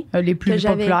premier. Les plus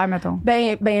populaires, mettons.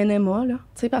 Ben NMA, là.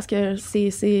 Tu sais, parce que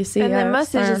c'est NMA,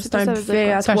 c'est un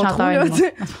buffet à 3 trous, là.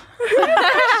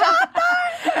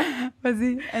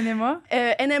 Vas-y, NMA.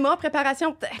 NMA,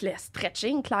 préparation, le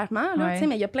stretching, clairement, là, Ouais. tu sais,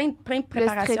 mais il y a plein de Le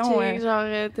préparations. stretching,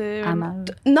 genre, Anal.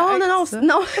 Non, ça.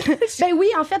 non. Ben oui,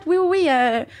 en fait,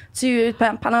 oui.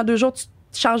 Pendant 2 jours,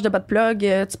 tu changes de bas de plug,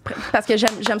 parce que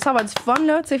j'aime ça avoir du fun,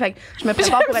 là, tu sais, fait que je me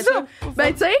prépare pour être sûre.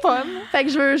 Ben, tu sais, fait que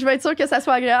je veux être sûre que ça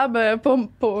soit agréable pour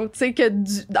tu sais,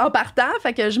 en partant,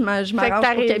 fait que je m'arrange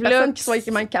pour qu'il y ait personne qui soit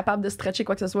même capable de stretcher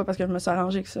quoi que ce soit parce que je me suis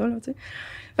arrangée que ça, là, tu sais.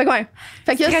 Fait que ouais.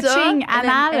 Fait que Stretching, ça,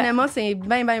 anal. NMA, c'est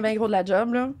bien gros de la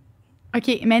job, là.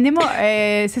 OK, mais NMA,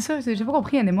 c'est ça, j'ai pas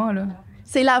compris NMA, là.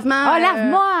 C'est lavement. Ah,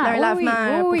 lavement! Un Oui, lavement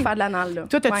oui. pour faire de l'anal, là.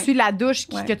 Toi, t'as-tu la douche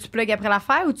que tu plugues après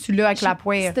l'affaire ou tu l'as avec la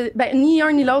poêle? Ben, ni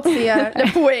un ni l'autre, c'est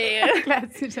le poêle.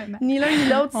 Ni l'un ni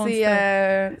l'autre, On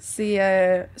c'est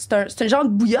un genre de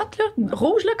bouillotte, là,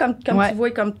 rouge, là, comme tu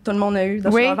vois, comme tout le monde a eu dans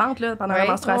Oui. son ventre, là, pendant la Oui.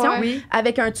 menstruation, Oui.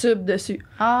 avec un tube dessus.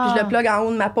 Ah. Puis je le plug en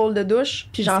haut de ma pôle de douche,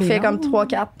 puis j'en C'est fais long. comme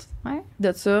 3-4 Ouais.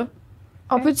 de ça.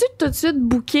 On peut-tu tout de suite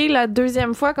booker la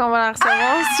deuxième fois qu'on va la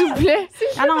recevoir, s'il vous plaît?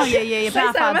 Ah non, il y a plein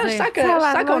d'affaires à Sincèrement, je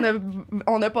dire. sens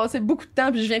qu'on a passé beaucoup de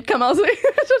temps, puis je viens de commencer.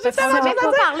 Tu n'avais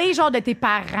pas parlé genre de tes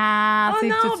parents, tu sais,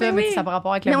 non, tout ça, ben mais oui. ça par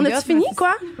rapport avec la Mais on bouillotte, a-tu fini, mais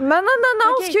quoi? Non,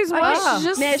 Ok. excuse-moi. Ah. Je suis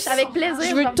juste. Mais avec plaisir.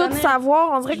 Je veux vais tout revenir.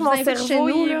 savoir. On dirait que Je mon vous invite chez cerveau,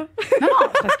 nous, il- là. Non,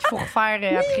 parce qu'il faut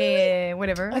refaire après,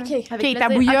 whatever. OK, avec OK, plaisir. ta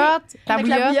bouillotte, ta Avec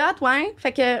la bouillotte, bouillotte, ouais.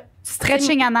 Fait que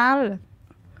stretching anal.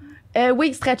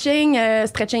 oui, stretching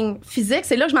physique.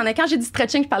 C'est là que je m'en ai. Quand j'ai dit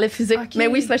stretching, je parlais physique. Ok. Mais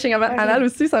oui, stretching anal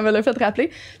aussi, ça me l'a fait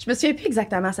rappeler. Je me souviens plus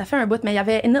exactement. Ça fait un bout, mais il y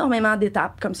avait énormément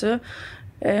d'étapes comme ça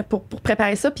pour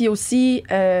préparer ça. Puis aussi,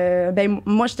 ben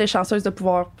moi, j'étais chanceuse de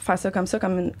pouvoir faire ça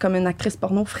comme une actrice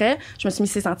porno ferait. Je me suis mis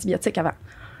ces antibiotiques avant.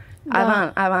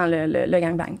 Avant le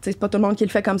gangbang. C'est pas tout le monde qui le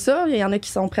fait comme ça. Il y en a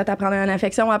qui sont prêts à prendre une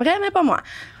infection après, mais pas moi.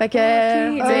 Fait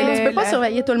que tu peux pas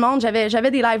surveiller tout le monde. J'avais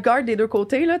des lifeguards des deux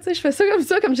côtés. Là, je fais ça,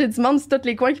 comme j'ai du monde sur tous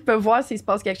les coins qui peuvent voir s'il se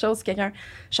passe quelque chose, si quelqu'un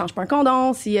change pas un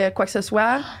condom, si quoi que ce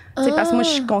soit. Parce que moi, je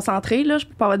suis concentrée. Là, je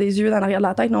peux pas avoir des yeux dans l'arrière de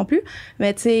la tête non plus.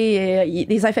 Mais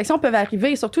des infections peuvent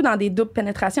arriver, surtout dans des doubles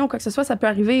pénétrations, quoi que ce soit, ça peut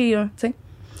arriver. Tu sais.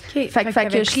 Okay. Fait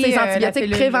que je suis des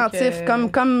antibiotiques préventifs,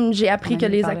 comme j'ai appris que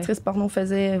les actrices porno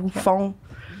faisaient ou font.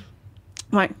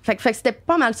 Ouais. Fait que c'était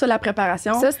pas mal ça, la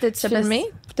préparation. Ça, c'était-tu filmé?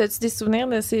 T'as-tu des souvenirs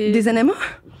de ces... Des NMA?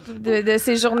 De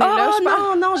ces journées-là, je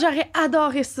pense? Non, j'aurais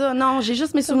adoré ça. Non, j'ai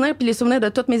juste mes souvenirs puis les souvenirs de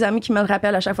toutes mes amies qui me le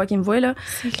rappellent à chaque fois qu'ils me voient, là.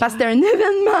 Parce que c'était un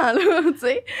événement, là, tu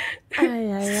sais.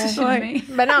 Aïe. Ouais.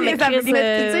 Ben non, mais Chris, Tu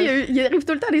sais, il arrive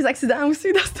tout le temps des accidents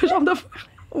aussi dans ce genre de...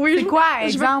 Oui. C'est quoi,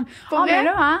 exemple? Pour mais vrai?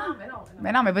 là, hein?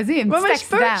 Mais non, mais vas-y, un petit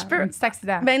accident. je peux. Un petit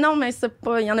accident. Ben non, mais c'est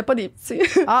pas... Il y en a pas des petits.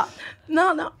 Ah,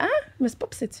 Non, hein? Mais c'est pas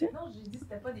pissé-tu? Non, j'ai dit que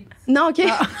c'était pas des petits. Non, OK.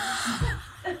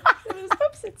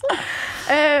 C'est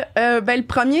ça. Ben, le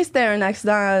premier, c'était un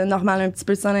accident normal, un petit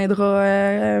peu de cylindra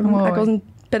à cause d'une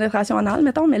pénétration anale,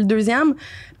 mettons. Mais le deuxième,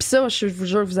 puis ça, je vous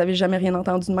jure, vous avez jamais rien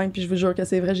entendu de même, puis je vous jure que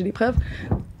c'est vrai, j'ai des preuves.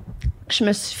 Je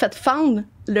me suis fait fendre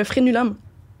le frénulum.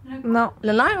 Non.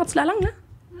 Le nerf en dessous de la langue, là?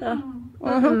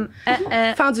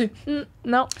 Fendu.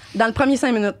 Non. Dans le premier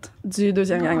 5 minutes du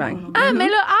deuxième gangbang. Ah, mais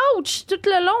là, ouch! Tout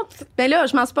le long. Ben là,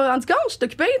 je m'en suis pas rendu compte, je suis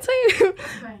occupée, tu sais.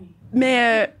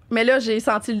 Mais là, j'ai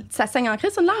senti... Ça saigne en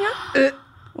crise, une langue, hein?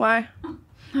 Ouais.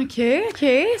 OK,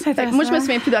 c'est Fait que moi, je me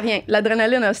souviens plus de rien.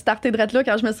 L'adrénaline a starté direct là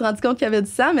quand je me suis rendu compte qu'il y avait du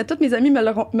sang, mais toutes mes amies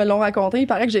me l'ont raconté. Il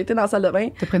paraît que j'ai été dans la salle de bain,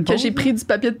 T'as pris une que pause? j'ai pris du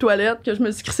papier de toilette, que je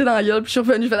me suis crissée dans la gueule, puis je suis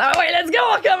revenue, je faisais « Ah ouais, let's go,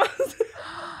 on recommence! »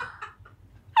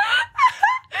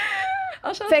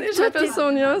 Enchantée, Fait que je toi, m'appelle t'es-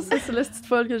 Sonia, c'est la petite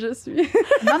folle que je suis.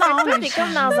 Non, non, Toi, mais t'es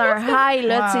comme dans un high,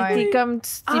 là. Ouais, Tu sais, ouais. t'es comme...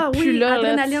 T'es plus là, là.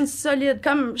 adrénaline solide,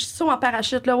 comme je saute en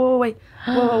parachute, là, ouais.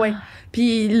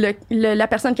 Puis la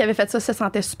personne qui avait fait ça se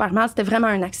sentait super mal. C'était vraiment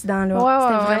un accident, là.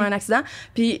 C'était vraiment un accident.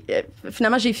 Puis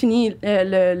finalement, j'ai fini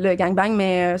le gangbang,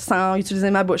 mais sans utiliser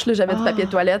ma bouche, là. J'avais du papier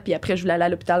de toilette, puis après, je voulais aller à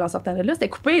l'hôpital en sortant de là. C'était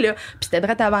coupé, là. Puis c'était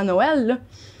direct avant Noël,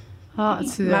 là.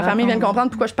 Ma famille vient de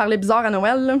comprendre pourquoi je parlais bizarre à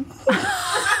Noël, là.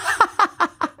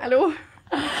 Allô?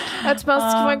 Ah, tu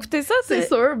penses qu'ils vont écouter ça? C'est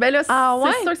sûr. Ben là, ouais?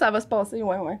 c'est sûr que ça va se passer,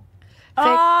 ouais.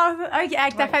 Ah, OK,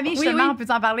 avec ta famille, justement, oui. on peut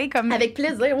t'en parler comme... Avec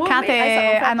plaisir, oui. Quand oui. Hey, ça va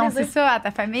me faire annoncé plaisir. ça à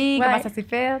ta famille, Ouais. comment ça s'est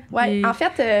fait? Ouais, Puis- en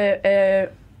fait,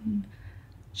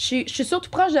 je suis surtout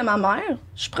proche de ma mère.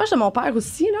 Je suis proche de mon père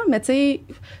aussi, là, mais tu sais,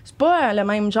 c'est pas le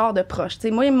même genre de proche. Tu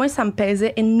sais, moi, ça me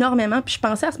pesait énormément. Puis je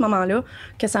pensais à ce moment-là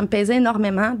que ça me pesait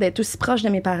énormément d'être aussi proche de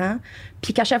mes parents.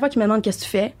 Puis qu'à chaque fois qu'ils me demandent qu'est-ce que tu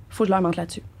fais, il faut que je leur montre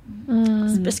là-dessus.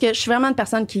 C'est parce que je suis vraiment une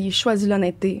personne qui choisit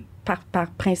l'honnêteté par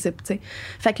principe, tu sais.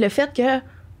 Fait que le fait que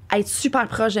être super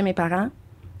proche de mes parents,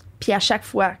 puis à chaque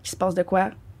fois qu'il se passe de quoi,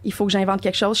 il faut que j'invente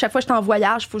quelque chose. Chaque fois que j'étais en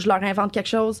voyage, il faut que je leur invente quelque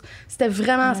chose. C'était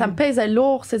vraiment... Ça me pesait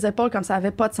lourd, ces épaules, comme ça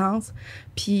avait pas de sens.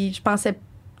 Puis je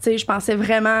pensais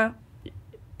vraiment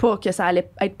pas que ça allait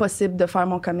être possible de faire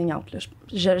mon coming out. Là.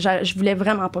 Je voulais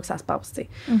vraiment pas que ça se passe, tu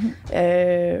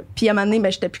sais. Puis à un moment donné,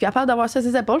 ben, j'étais plus capable d'avoir ça sur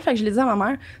ses épaules, fait que je l'ai dit à ma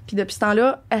mère. Puis depuis ce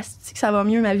temps-là, est-ce que ça va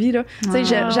mieux, ma vie, là? Tu sais,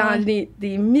 j'ai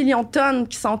des millions de tonnes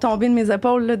qui sont tombées de mes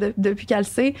épaules, là, depuis qu'elle le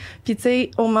sait. Puis tu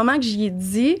sais, au moment que j'y ai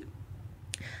dit,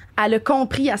 elle a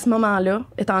compris à ce moment-là,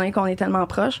 étant donné qu'on est tellement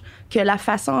proches, que la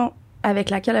façon avec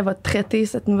laquelle elle va traiter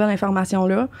cette nouvelle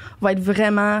information-là va être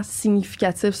vraiment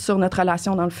significative sur notre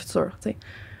relation dans le futur, tu sais.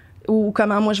 Ou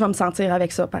comment moi je vais me sentir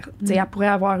avec ça. Elle pourrait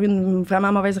avoir une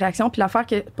vraiment mauvaise réaction. Puis l'affaire,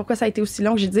 pourquoi ça a été aussi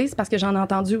long que j'ai dit, c'est parce que j'en ai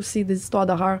entendu aussi des histoires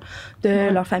d'horreur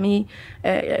de leur famille.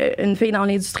 Une fille dans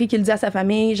l'industrie qui le dit à sa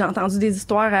famille. J'ai entendu des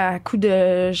histoires à coup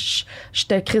de je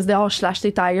te crise dehors, je slash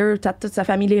tes tires, toute sa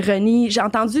famille les renie. J'ai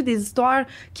entendu des histoires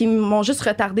qui m'ont juste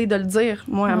retardé de le dire,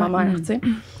 moi, à ma mère, tu sais.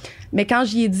 Mais quand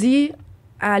j'y ai dit,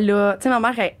 elle a, tu sais, ma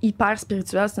mère est hyper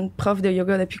spirituelle, c'est une prof de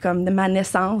yoga depuis comme de ma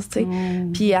naissance, tu sais.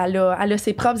 Puis elle a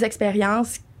ses propres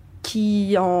expériences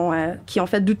qui ont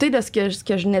fait douter de ce que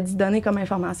je venais d'y donner comme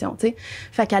information, tu sais.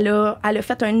 Fait qu'elle a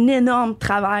fait un énorme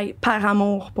travail par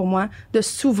amour pour moi, de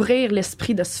s'ouvrir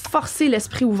l'esprit, de se forcer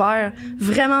l'esprit ouvert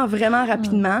vraiment, vraiment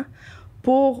rapidement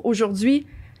pour aujourd'hui.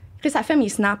 Ça fait mes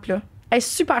snaps, là. Elle est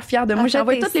super fière de moi. J'ai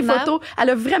envoyé toutes les photos.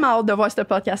 Elle a vraiment hâte de voir ce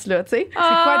podcast-là, tu sais.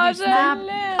 C'est quoi des snaps?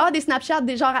 Des Snapchats,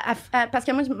 des genres... parce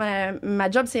que moi, ma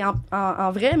job, c'est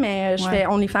en vrai, mais je fais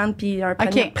OnlyFans puis un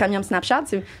premium Snapchat.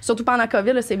 Surtout pendant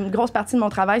COVID, là, c'est une grosse partie de mon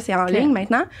travail, c'est en ligne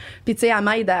maintenant. Puis, tu sais, elle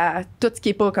m'aide à tout ce qui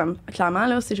est pas comme... Clairement,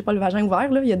 là, si j'ai pas le vagin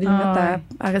ouvert, là, il y a des limites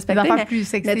à respecter. Mais plus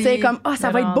sexy. Mais tu sais, comme,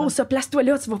 ça va être beau, ça, place-toi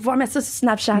là, tu vas pouvoir mettre ça sur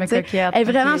Snapchat. Elle est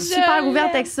vraiment super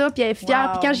ouverte avec ça, puis elle est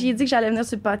fière. Puis quand j'ai dit que j'allais venir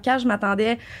sur le podcast, je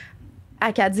m'attendais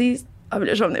à qu'elle dise...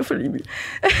 là, je vais venir full émue.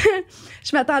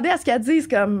 Je m'attendais à ce qu'elle dise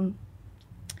comme...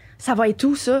 Ça va être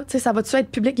où, ça? Tu sais, ça va-tu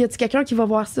être public? Y a-t-il quelqu'un qui va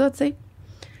voir ça, tu sais?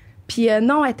 Puis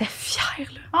non, elle était fière,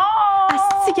 là.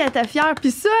 Asti qu'elle était fière.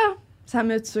 Puis ça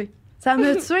m'a tuée. Ça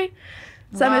m'a tuée.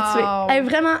 Ça m'a tuée. Elle est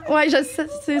vraiment... Ouais, je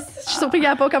suis surprise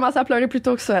qu'elle n'a pas commencé à pleurer plus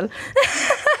tôt que ça, elle.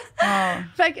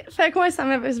 Fait que ouais, ça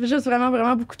m'a juste vraiment,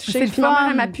 vraiment beaucoup touchée. Puis ma mère,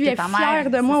 elle m'appuie, elle est fière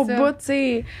de moi au bout, tu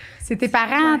sais. C'est tes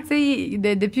parents, tu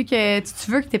sais, depuis que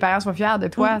tu veux que tes parents soient fiers de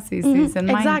toi, c'est le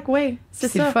même. Exact, oui.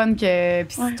 C'est le fun que...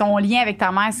 Puis ton lien avec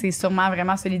ta mère, c'est sûrement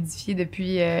vraiment solidifié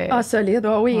depuis... solide,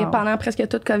 oui. Wow. Pendant presque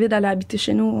toute COVID, elle a habité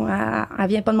chez nous. Elle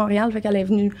vient pas de Montréal, fait qu'elle est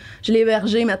venue... Je l'ai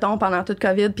hébergée, mettons, pendant toute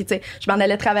COVID, puis tu sais, je m'en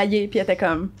allais travailler, puis elle était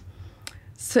comme...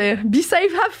 Be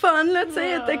safe, have fun, là, tu sais,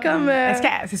 elle était comme...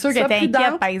 c'est sûr qu'elle était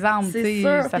inquiète, par exemple, tu sais,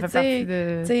 ça fait partie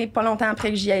de... Tu sais, pas longtemps après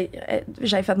que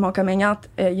j'avais fait mon coming out,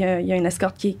 il y a une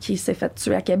escorte qui s'est fait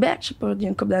tuer à Québec, je sais pas, il y a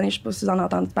une couple d'années, je sais pas si vous en avez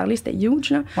entendu parler, c'était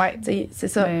huge, là. Ouais. Tu sais, c'est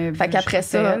ça. Fait qu'après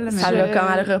ça, elle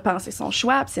a repensé son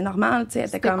choix, puis c'est normal, tu sais, elle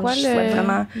était comme, je souhaite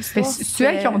vraiment... C'est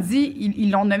eux qui ont dit,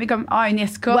 ils l'ont nommé comme, une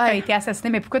escorte a été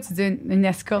assassinée, mais pourquoi tu dis une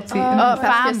escorte? C'est une femme.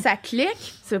 Parce que ça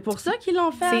clique. C'est pour ça qu'ils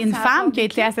l'ont fait. C'est une femme qui a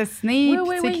été assassinée.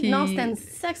 Oui. Non, c'était une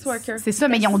sex worker. C'est ça,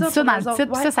 mais ils ont dit ça dans le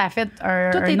titre, puis ça a fait un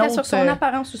Tout était autre... sur son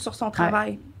apparence ou sur son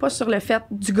travail, pas sur le fait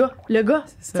du gars. Le gars,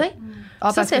 tu sais.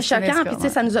 Ça, c'est choquant, puis tu sais,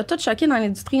 ça nous a tous choqués dans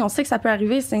l'industrie. On sait que ça peut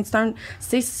arriver.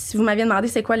 Si vous m'aviez demandé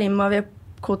c'est quoi les mauvais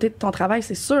côtés de ton travail,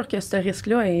 c'est sûr que ce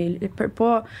risque-là, il peut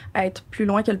pas être plus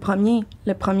loin que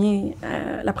la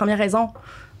première raison.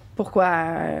 Pourquoi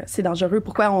c'est dangereux,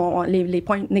 pourquoi les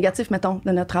points négatifs, mettons,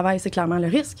 de notre travail, c'est clairement le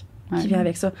risque qui vient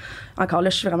avec ça. Encore là,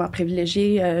 je suis vraiment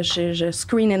privilégiée. Je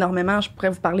screen énormément. Je pourrais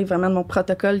vous parler vraiment de mon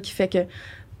protocole qui fait que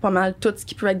pas mal tout ce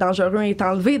qui peut être dangereux est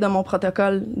enlevé de mon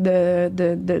protocole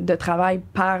de travail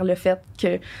par le fait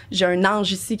que j'ai un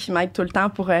ange ici qui m'aide tout le temps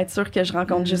pour être sûr que je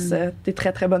rencontre juste des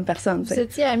très, très bonnes personnes. Vous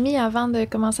étiez amies avant de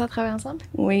commencer à travailler ensemble?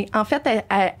 Oui. En fait,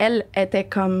 elle était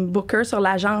comme booker sur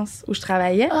l'agence où je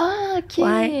travaillais. Ah, OK.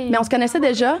 Ouais. Mais on se connaissait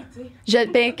déjà.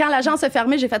 Quand l'agence a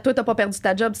fermé, j'ai fait « Toi, t'as pas perdu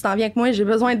ta job, tu t'en viens avec moi, j'ai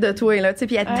besoin de toi. »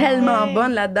 Puis elle est tellement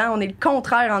bonne là-dedans. On est le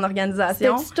contraire en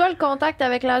organisation. C'est-tu toi le contact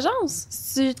avec l'agence?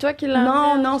 C'est toi qui l'as...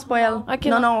 Non, c'est pas elle. Okay,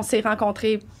 non, on s'est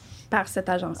rencontrés par cette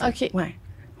agence. OK. Ouais.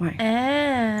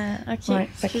 Ah, OK. Ouais,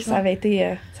 fait que ça avait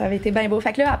été bien beau.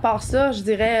 Fait que là, à part ça, je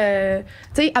dirais...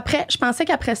 tu sais, après, je pensais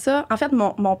qu'après ça... En fait,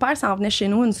 mon père s'en venait chez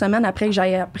nous une semaine après que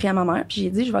j'aille appris à ma mère. Puis j'ai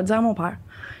dit, je vais le dire à mon père.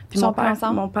 Puis mon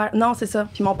père... Non, c'est ça.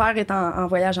 Puis mon père est en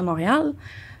voyage à Montréal.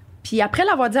 Puis après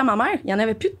l'avoir dit à ma mère, il n'y en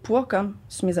avait plus de poids, comme,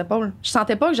 sur mes épaules. Je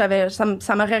sentais pas que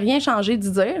ça m'aurait rien changé d'y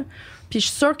dire. Puis je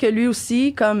suis sûre que lui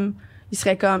aussi, comme...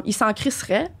 Il s'en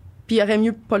crisserait, puis il aurait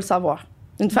mieux pas le savoir.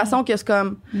 Une façon que c'est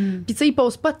comme... Puis tu sais, il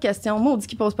pose pas de questions. Moi, on dit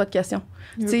qu'il pose pas de questions.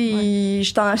 Tu sais,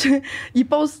 il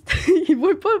pose... il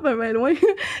voit pas ben loin.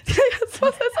 C'est ça,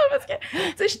 parce que...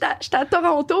 Tu sais, j'étais à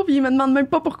Toronto, puis il me demande même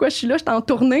pas pourquoi je suis là. J'étais en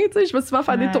tournée, tu sais. Je vais souvent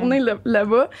faire des tournées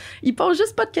là-bas. Il pose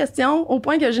juste pas de questions, au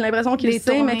point que j'ai l'impression qu'il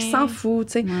sait, mais qu'il s'en fout,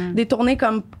 tu sais. Des tournées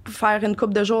comme faire une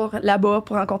couple de jours là-bas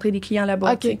pour rencontrer des clients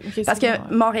là-bas. Parce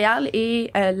que Montréal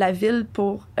est la ville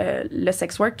pour le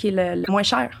sex work qui est le moins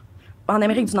cher en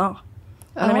Amérique du Nord.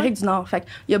 Amérique du Nord. Fait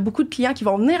il y a beaucoup de clients qui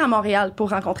vont venir à Montréal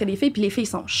pour rencontrer des filles, puis les filles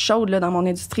sont chaudes là, dans mon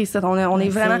industrie. On est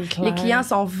vraiment... Les clients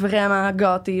sont vraiment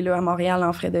gâtés là, à Montréal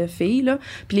en frais de filles. Là.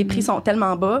 Puis les prix sont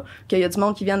tellement bas qu'il y a du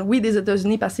monde qui viennent, oui, des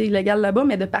États-Unis parce que c'est illégal là-bas,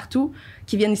 mais de partout,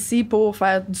 qui viennent ici pour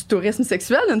faire du tourisme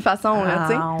sexuel d'une façon. Là,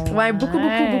 ouais, beaucoup.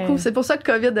 C'est pour ça que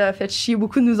COVID a fait chier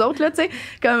beaucoup de nous autres. Là,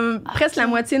 comme presque la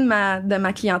moitié de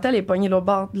ma clientèle est pognée au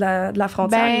bord de la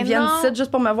frontière. Ils viennent ici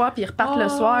juste pour me voir, puis ils repartent le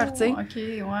soir. T'sais.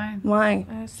 Ouais.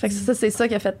 Fait que ça, c'est ça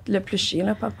qui a fait le plus chier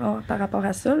là, par rapport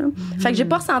à ça. Là. Fait que j'ai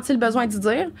pas ressenti le besoin d'y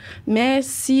dire, mais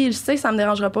s'il le sait, ça me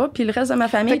dérangera pas. Puis le reste de ma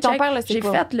famille, j'ai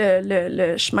fait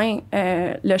le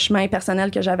chemin personnel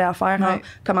que j'avais à faire en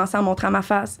commençant à montrer à ma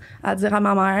face, à dire à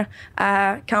ma mère,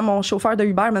 quand mon chauffeur de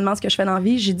Uber me demande ce que je fais dans la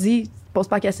vie, j'ai dit pose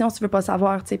pas de questions si tu veux pas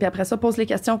savoir, tu sais. Puis après ça, pose les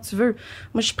questions que tu veux.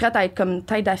 Moi, je suis prête à être comme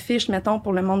tête d'affiche, mettons,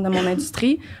 pour le monde de mon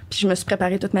industrie. Puis je me suis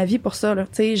préparée toute ma vie pour ça, là.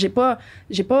 Tu sais, j'ai pas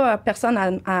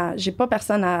personne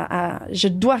je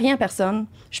dois rien à personne.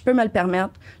 Je peux me le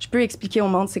permettre. Je peux expliquer au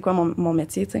monde c'est quoi mon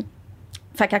métier, tu sais.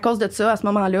 Fait qu'à cause de ça, à ce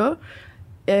moment-là,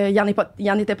 il y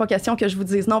en était pas question que je vous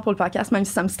dise non pour le podcast, même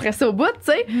si ça me stressait au bout,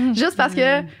 tu sais. Juste parce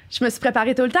que je me suis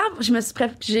préparée tout le temps.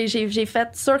 J'ai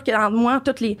fait sûr que dans moi,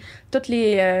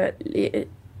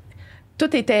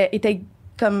 tout était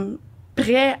comme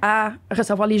prêt à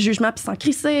recevoir les jugements puis s'en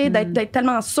crisser, d'être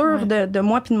tellement sûr de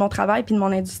moi puis de mon travail puis de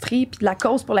mon industrie puis de la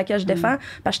cause pour laquelle je défends.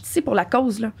 Parce que je suis ici pour la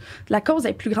cause, là. La cause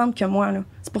est plus grande que moi, là.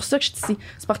 C'est pour ça que je suis ici.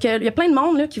 C'est parce qu'il y a plein de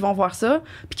monde, là, qui vont voir ça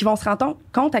puis qui vont se rendre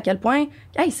compte à quel point,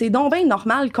 hey, c'est donc bien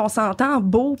normal qu'on s'entend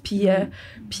beau puis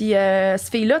cette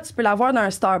fille-là, tu peux la voir dans un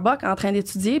Starbucks en train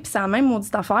d'étudier puis c'est la même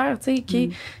maudite affaire, tu sais,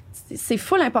 c'est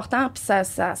full important puis ça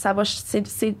va,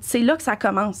 c'est là que ça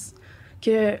commence.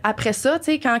 Que après ça, tu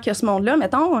sais, quand il y a ce monde-là,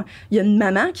 mettons, il y a une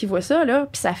maman qui voit ça, là,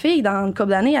 puis sa fille, dans une couple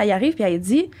d'années, elle y arrive, puis elle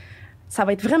dit, ça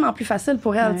va être vraiment plus facile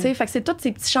pour elle, tu sais. Fait que c'est tous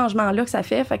ces petits changements-là que ça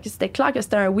fait. Fait que c'était clair que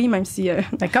c'était un oui, même si...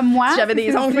 comme moi. Si j'avais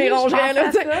des ongles, mes rongerais, là.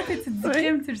 Tu te dis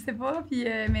crime, tu le sais pas, puis...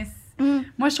 mais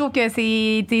moi, je trouve que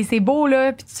c'est beau,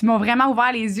 là, puis tu m'as vraiment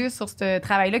ouvert les yeux sur ce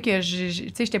travail-là que,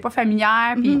 tu sais, j'étais pas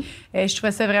familière, puis je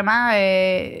trouvais ça vraiment...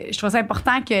 je trouvais ça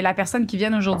important que la personne qui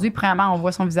vienne aujourd'hui, premièrement, on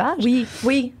voit son visage.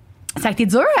 Oui. Ça a été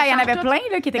dur. Il y en avait plein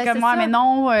là, qui étaient comme moi, mais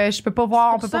non, je peux pas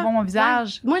voir, on peut pas voir mon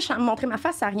visage. Ouais. Moi, montrer ma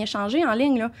face, ça n'a rien changé en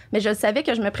ligne. Là. Mais je savais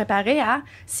que je me préparais à,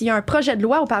 s'il y a un projet de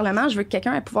loi au Parlement, je veux que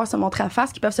quelqu'un ait pouvoir se montrer à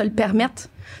face, qu'ils peuvent se le permettre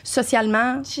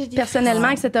socialement, personnellement,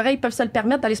 etc. Ils peuvent se le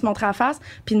permettre d'aller se montrer à face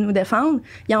puis de nous défendre.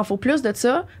 Il en faut plus de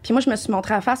ça. Puis moi, je me suis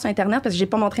montrée à face sur Internet parce que j'ai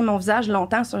pas montré mon visage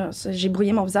longtemps. J'ai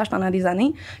brouillé mon visage pendant des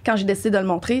années. Quand j'ai décidé de le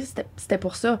montrer, c'était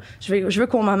pour ça. Je veux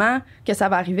qu'au moment que ça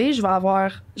va arriver, je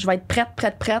vais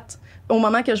être prête au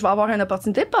moment que je vais avoir une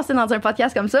opportunité de passer dans un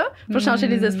podcast comme ça pour changer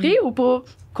les esprits ou pour,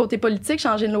 côté politique,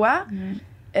 changer une loi,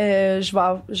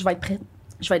 je vais être prête.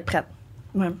 Je vais être prête.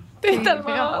 Ouais. T'es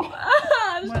tellement...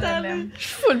 je t'aime. Je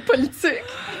suis full politique.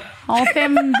 On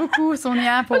t'aime beaucoup,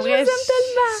 Sonia. Pour vrai,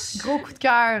 je vous gros aime tellement. coup de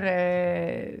cœur,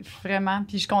 vraiment.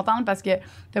 Puis je suis contente parce que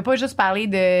t'as pas juste parlé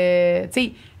de... Tu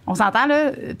sais, on s'entend,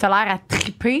 là, t'as l'air à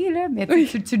triper, là, mais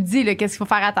tu le dis, là, qu'est-ce qu'il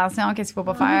faut faire attention, qu'est-ce qu'il faut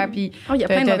pas faire, puis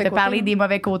t'as parlé des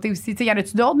mauvais côtés aussi. Tu sais, y en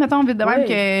a-tu d'autres, mettons, vite de même,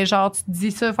 que genre, tu te dis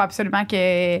ça, il faut absolument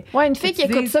que... Ouais, une fille qui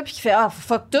écoute ça puis qui fait « Ah,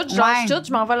 fuck tout, je change tout,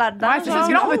 je m'en vais là-dedans. » Ouais, c'est parce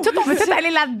que là, on veut tout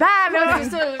aller là-dedans, là.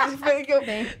 C'est ça.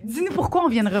 Dis-nous pourquoi on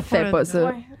viendra pas. Fais pas ça.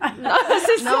 Ouais. Non,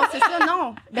 c'est ça,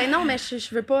 non. Ben non, mais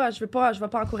je veux pas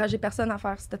encourager personne à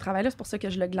faire ce travail-là. C'est pour ça que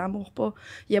je le glamoure pas.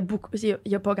 Il y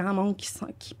a pas grand monde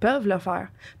qui peuvent le faire.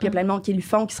 Puis il y a plein de monde qui le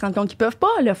font, qui se rendent compte qu'ils peuvent pas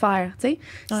le faire, tu sais.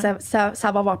 Ouais. Ça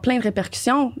va avoir plein de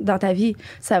répercussions dans ta vie.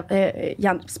 C'est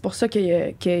pour ça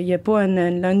qu'il y a pas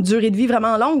une durée de vie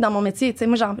vraiment longue dans mon métier. Tu sais,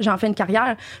 moi, j'en fais une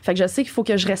carrière. Fait que je sais qu'il faut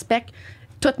que je respecte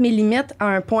toutes mes limites à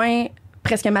un point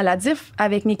presque maladif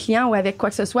avec mes clients ou avec quoi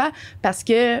que ce soit parce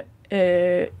que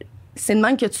c'est de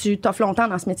même que tu t'offres longtemps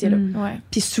dans ce métier-là. Ouais.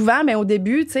 Puis souvent, au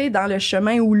début, tu sais, dans le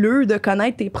chemin houleux de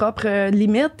connaître tes propres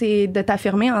limites et de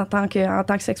t'affirmer en tant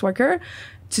que sex worker,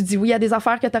 tu dis oui à des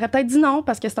affaires que t'aurais peut-être dit non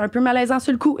parce que c'est un peu malaisant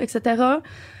sur le coup, etc.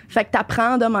 Fait que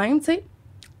t'apprends de même, tu sais.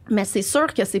 Mais c'est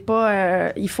sûr que c'est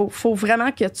pas... il faut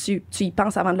vraiment que tu y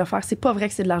penses avant de le faire. C'est pas vrai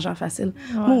que c'est de l'argent facile.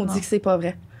 Ouais, maudit que c'est pas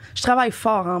vrai. Je travaille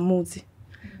fort en maudit.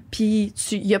 Puis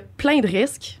il y a plein de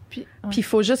risques. Puis il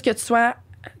faut juste que tu sois...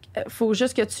 faut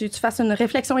juste que tu fasses une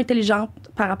réflexion intelligente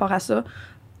par rapport à ça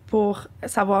pour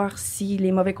savoir si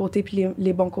les mauvais côtés puis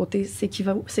les bons côtés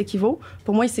s'équivaut.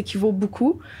 Pour moi, il s'équivaut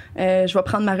beaucoup. Je vais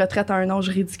prendre ma retraite à un âge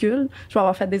ridicule. Je vais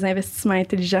avoir fait des investissements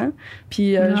intelligents.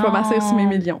 Puis je vais m'asseoir sur mes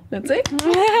millions. Tu sais?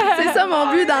 C'est ça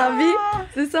mon but dans la vie.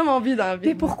 C'est ça mon but dans la vie.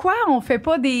 Mais pourquoi on fait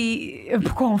pas des...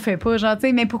 Pourquoi on fait pas, genre, tu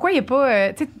sais, mais pourquoi il n'y a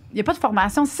pas... tu sais, il n'y a pas de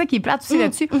formation. C'est ça qui est plate aussi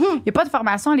là-dessus. Il n'y a pas de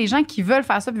formation. Les gens qui veulent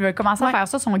faire ça puis veulent commencer à faire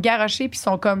ça sont garochés puis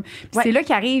sont comme... Puis c'est là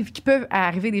qu'il peut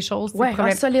arriver des choses. Ouais,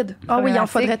 solide. Ah oui, il en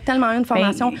faudrait tellement une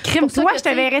formation. Crime, toi, je te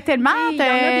verrais tellement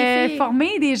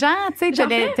former des gens, tu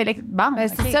sais. Bon,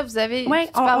 c'est ça, vous avez... tu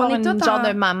peux avoir une genre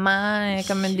de maman,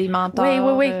 comme des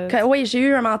mentors. Oui, j'ai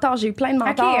eu un mentor. J'ai eu plein de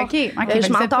mentors. OK. Je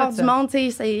mentor du monde,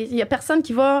 tu sais. Il y a personne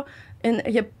qui va...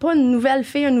 Il n'y a pas une nouvelle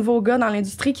fille, un nouveau gars dans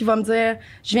l'industrie qui va me dire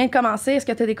 « Je viens de commencer, est-ce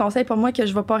que tu as des conseils pour moi que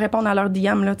je ne vais pas répondre à leur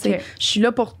DM? » Je suis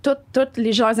là pour toutes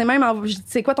les gens. Et même,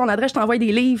 c'est quoi ton adresse? Je t'envoie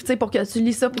des livres pour que tu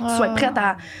lis ça puis que tu sois prête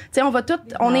à... On va tout...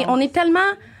 On est tellement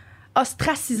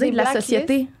ostracisés de la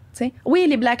société. T'sais. Oui,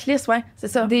 les blacklists, ouais, c'est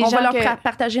ça. On va leur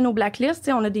partager nos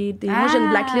blacklists. On a moi, j'ai une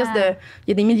blacklist il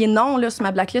y a des milliers de noms là, sur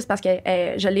ma blacklist parce que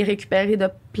je l'ai récupéré de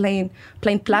plein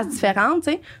de places différentes.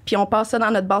 Puis on passe ça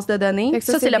dans notre base de données.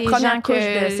 Ça, c'est la première couche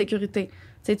de sécurité.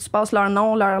 Tu passes leur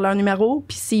nom, leur numéro,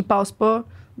 puis s'ils passent pas,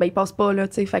 ben ils passent pas. Là,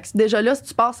 fait que déjà là, si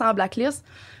tu passes en blacklist,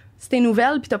 si t'es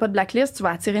nouvelle puis t'as pas de blacklist, tu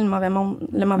vas attirer le mauvais monde.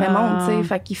 T'sais.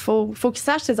 Fait qu'il faut qu'ils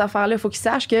sachent ces affaires-là. Il faut qu'ils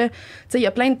sachent que il y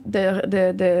a plein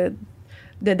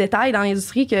de détails dans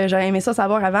l'industrie que j'aurais aimé ça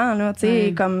savoir avant, là,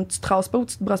 comme tu te rases pas ou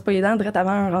tu te brosses pas les dents direct avant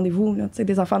un rendez-vous, là,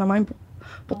 des affaires de même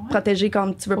pour te protéger,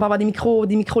 comme tu veux pas avoir des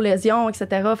micro-lésions,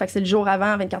 etc. Fait que c'est le jour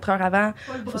avant, 24 heures avant,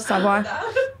 faut savoir.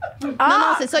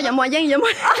 Non, c'est ça, il y a moyen.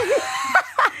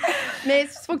 Mais il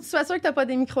faut que tu sois sûr que t'as pas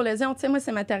des micro-lésions. Moi,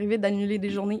 ça m'est arrivé d'annuler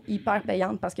des journées hyper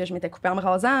payantes parce que je m'étais coupée en me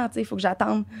rasant, il faut que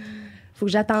j'attende. Que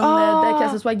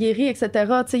ce soit guéri, etc.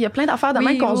 Il y a plein d'affaires de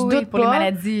même qu'on se doute pour pas, les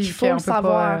maladies qu'il faut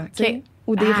savoir.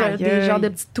 Ou des genres de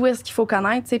petits twists qu'il faut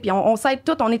connaître. Puis on s'aide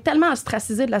tout. On est tellement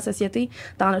ostracisés de la société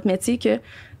dans notre métier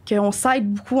qu'on s'aide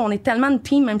beaucoup. On est tellement de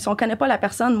team, même si on connaît pas la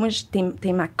personne. Moi,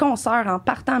 t'es ma consoeur en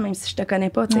partant, même si je te connais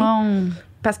pas.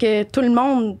 Parce que tout le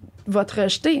monde va te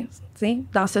rejeter.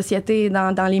 Dans la société,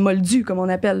 dans les moldus, comme on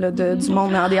appelle, là, du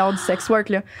monde en dehors du sex work.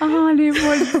 Là. Les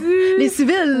moldus! Les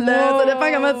civils, ça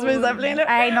dépend comment tu veux les appeler. Là.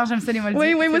 Hey, non, j'aime ça, les moldus.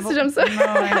 Oui, moi aussi, j'aime ça.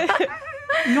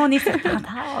 Nous, on est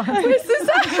serpentards. Oui, c'est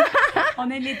ça. On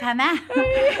est les tannants.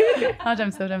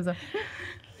 J'aime ça.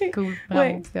 Cool. Bravo.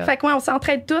 Ouais. Fait que on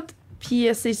s'entraide toutes, puis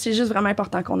c'est juste vraiment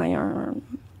important qu'on ait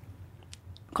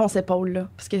qu'on s'épaule, là,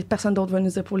 parce que personne d'autre va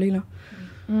nous épauler, là.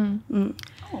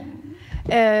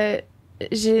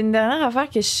 J'ai une dernière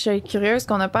affaire que je suis curieuse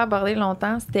qu'on n'a pas abordée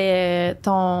longtemps, c'était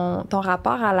ton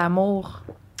rapport à l'amour.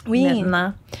 Oui.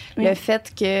 Maintenant. Oui. Le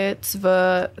fait que tu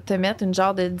vas te mettre une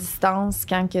genre de distance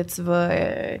quand tu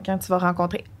vas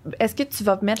rencontrer. Est-ce que tu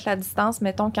vas mettre la distance,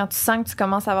 mettons, quand tu sens que tu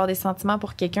commences à avoir des sentiments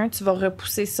pour quelqu'un, tu vas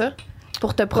repousser ça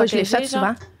pour te protéger?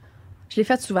 Je l'ai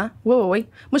fait souvent. Oui.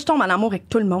 Moi, je tombe en amour avec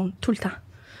tout le monde, tout le temps.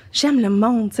 J'aime le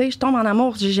monde, tu sais. Je tombe en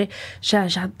amour.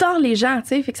 J'adore les gens, tu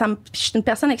sais. Fait que je suis une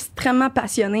personne extrêmement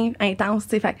passionnée, intense,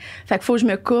 tu sais. Fait qu'il faut que je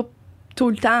me coupe tout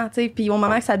le temps, tu sais. Puis au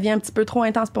moment que ça devient un petit peu trop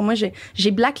intense pour moi,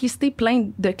 j'ai blacklisté plein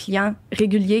de clients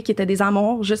réguliers qui étaient des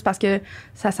amours juste parce que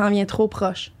ça s'en vient trop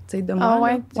proche, tu sais, de moi. Ah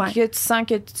ouais? Que tu sens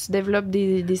que tu développes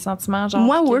des sentiments, genre...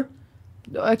 Moi ou eux?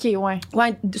 OK, ouais.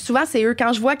 Ouais, souvent, c'est eux.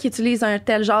 Quand je vois qu'ils utilisent un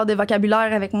tel genre de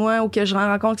vocabulaire avec moi ou que je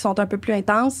rends compte qu'ils sont un peu plus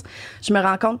intenses, je me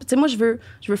rends compte. Tu sais, moi, je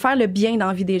veux faire le bien dans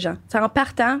la vie des gens. T'sais, en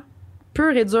partant,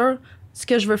 pur et dur, ce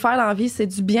que je veux faire dans la vie, c'est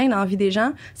du bien dans la vie des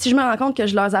gens. Si je me rends compte que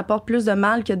je leur apporte plus de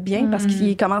mal que de bien parce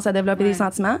qu'ils commencent à développer des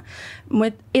sentiments, moi,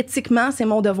 éthiquement, c'est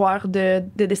mon devoir de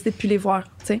décider de plus les voir,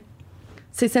 tu sais.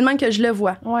 C'est le même que je le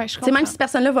vois. Ouais, je comprends. Même si cette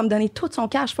personne-là va me donner tout son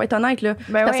cash, faut être honnête, là.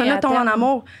 Cette personne-là tombe en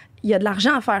amour, il y a de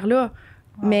l'argent à faire là.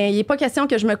 Mais il n'est pas question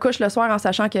que je me couche le soir en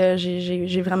sachant que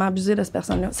j'ai vraiment abusé de cette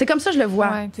personne-là. C'est comme ça que je le vois.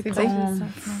 Ouais,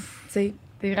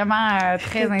 T'es vraiment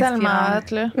très inspirante. Tellement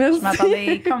hot, là.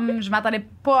 Je m'attendais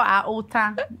pas à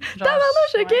autant. T'as vraiment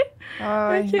choqué?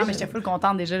 Ouais. Okay. Non, mais j'étais full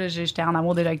contente déjà. Là, j'étais en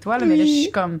amour déjà avec toi. Là, mais là, je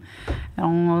suis comme...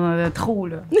 trop,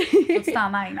 là. Faut que tu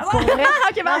t'en ailles. Pour vrai,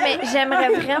 non, mais j'aimerais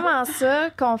vraiment ça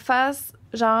qu'on fasse,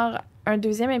 genre... un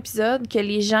deuxième épisode, que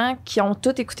les gens qui ont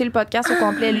tout écouté le podcast au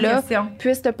complet là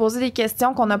puissent te poser des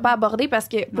questions qu'on n'a pas abordées parce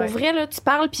que pour vrai, là, tu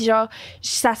parles puis genre,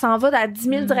 ça s'en va dans 10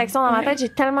 000 directions dans ma tête. J'ai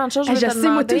tellement de choses je veux te sais,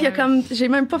 moi, tout, demander. j'ai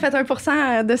même pas fait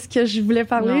 1% de ce que je voulais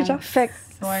parler. Genre. Fait que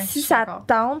si ça te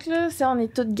tente, là, si on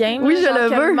est toutes game, oui, là, je le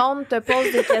que veux. le monde te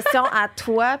pose des questions à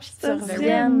toi puis tu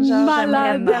reviennes. Genre,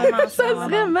 malade. Ça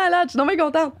serait malade. Je suis vraiment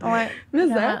contente. Ouais. Mais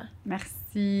ça.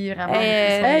 Merci, vraiment.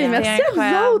 Merci à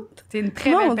vous autres. T'es une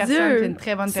très belle personne, t'es une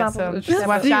très bonne personne. Je suis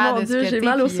fière de ce que j'ai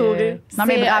mal au sourire. Non,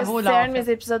 mais bravo. C'est un de mes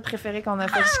épisodes préférés qu'on a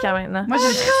fait jusqu'à maintenant. Moi, j'ai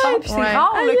le frisson, puis c'est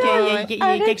rare qu'il y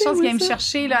ait quelque chose qui vient me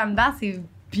chercher là dedans.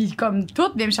 Puis comme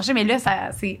tout vient me chercher, mais là,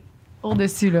 c'est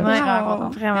au-dessus. Là. Ouais, je suis vraiment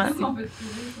contente. Vraiment.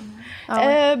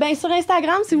 Ben sur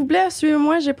Instagram, s'il vous plaît,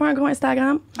 suivez-moi. J'ai pas un gros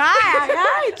Instagram.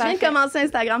 Arrête! Je viens de commencer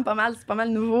Instagram c'est pas mal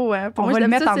nouveau. Pour moi, va le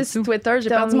mettre en c'est dessous. sur Twitter. J'ai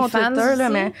perdu mon Twitter, là,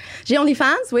 mais j'ai OnlyFans,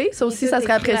 oui. Ça aussi, ça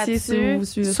serait apprécié si vous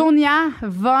suivez. Sonia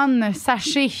Von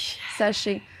Sacher.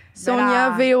 Sacher.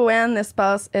 Sonia, VON,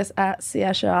 espace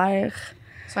SACHER.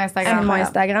 Sur Instagram. Mon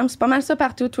Instagram. C'est pas mal ça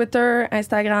partout. Twitter,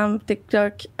 Instagram,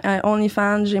 TikTok,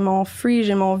 OnlyFans. J'ai mon free,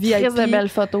 j'ai mon VIP. Très de belles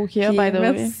photos qu'il y a, by the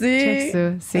way. Merci. Check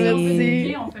ça.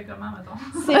 Merci. On fait comment,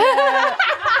 mettons? C'est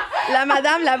la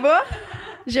madame là-bas.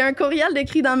 J'ai un courriel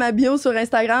décrit dans ma bio sur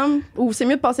Instagram, ou c'est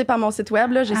mieux de passer par mon site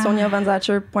web. Là. J'ai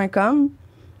soniavonsacher.com.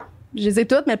 Je les ai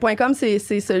toutes, mais le .com, c'est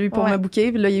celui pour me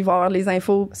booker. Puis là, il va y avoir les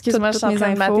infos. Excuse-moi, je suis en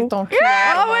train de mater ton cul.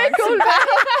 Ah ouais, cool!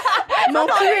 Mon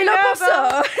cul est là pour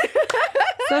ça!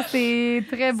 Ça, c'est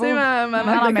très beau. C'est ma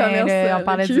marque de commerce. On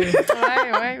parlait de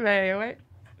Ouais.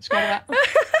 Je comprends.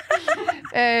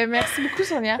 Merci beaucoup,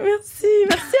 Sonia. Merci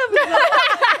à vous.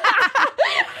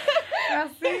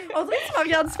 Merci. On dirait que tu me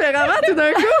regardes différemment tout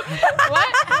d'un coup.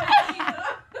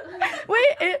 Oui,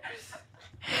 et...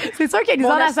 C'est sûr qu'il y a des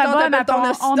gens à s'abonner à ton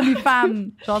OnlyFans.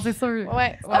 Genre, c'est sûr.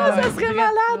 Ouais. Ça serait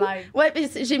malade. Ouais,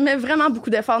 j'ai mis vraiment beaucoup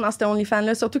d'efforts dans cet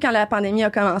OnlyFans-là, surtout quand la pandémie a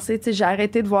commencé. Tu sais, j'ai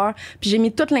arrêté de voir. Puis j'ai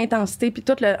mis toute l'intensité puis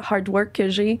tout le hard work que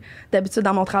j'ai d'habitude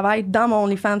dans mon travail dans mon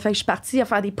OnlyFans. Fait que je suis partie à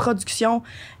faire des productions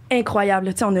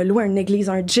incroyables. Tu sais, on a loué une église,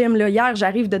 un gym. Là. Hier,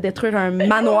 j'arrive de détruire un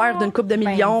manoir d'une couple de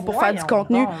millions pour faire du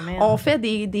contenu. On fait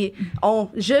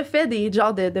je fais des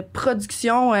genres de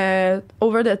productions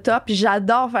over the top. Puis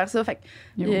j'adore faire ça. Fait que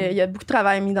il y a beaucoup de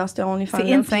travail mis dans ce OnlyFans.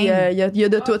 C'est insane. Il y a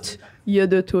de tout. Il y a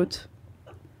de tout.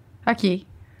 OK. Oui,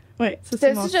 ça,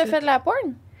 T'as aussi déjà fait de la porn?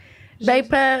 Ben,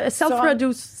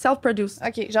 self-produce.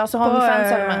 OK, genre sur OnlyFans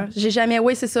seulement. J'ai jamais,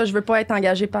 oui, c'est ça, je veux pas être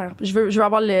engagée par... Je veux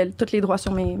avoir tous les droits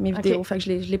sur mes vidéos, fait que je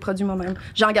les produis moi-même.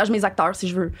 J'engage mes acteurs si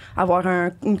je veux avoir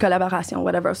une collaboration,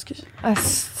 whatever. Ah,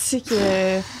 c'est que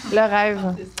le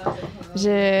rêve.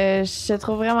 Je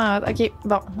trouve vraiment... OK,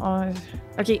 bon.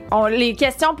 OK, les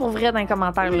questions pour vrai dans les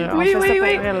commentaires. Là. Oui.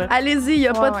 Vrai, allez-y, il n'y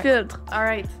a pas de filtre. All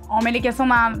right. On met les questions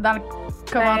dans le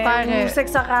commentaire.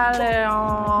 Sexe oral.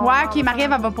 Ouais, OK,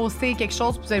 Marie-Ève, elle va poster quelque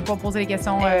chose, puis vous allez pas poser les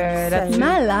questions là-dessus.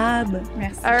 Malade.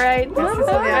 Merci. All right.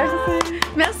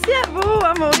 Merci à vous,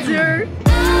 oh mon Dieu.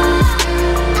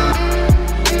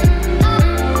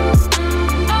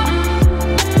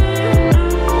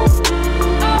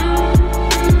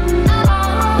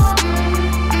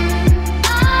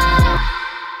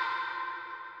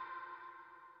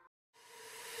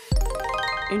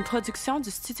 Une production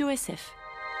du Studio SF.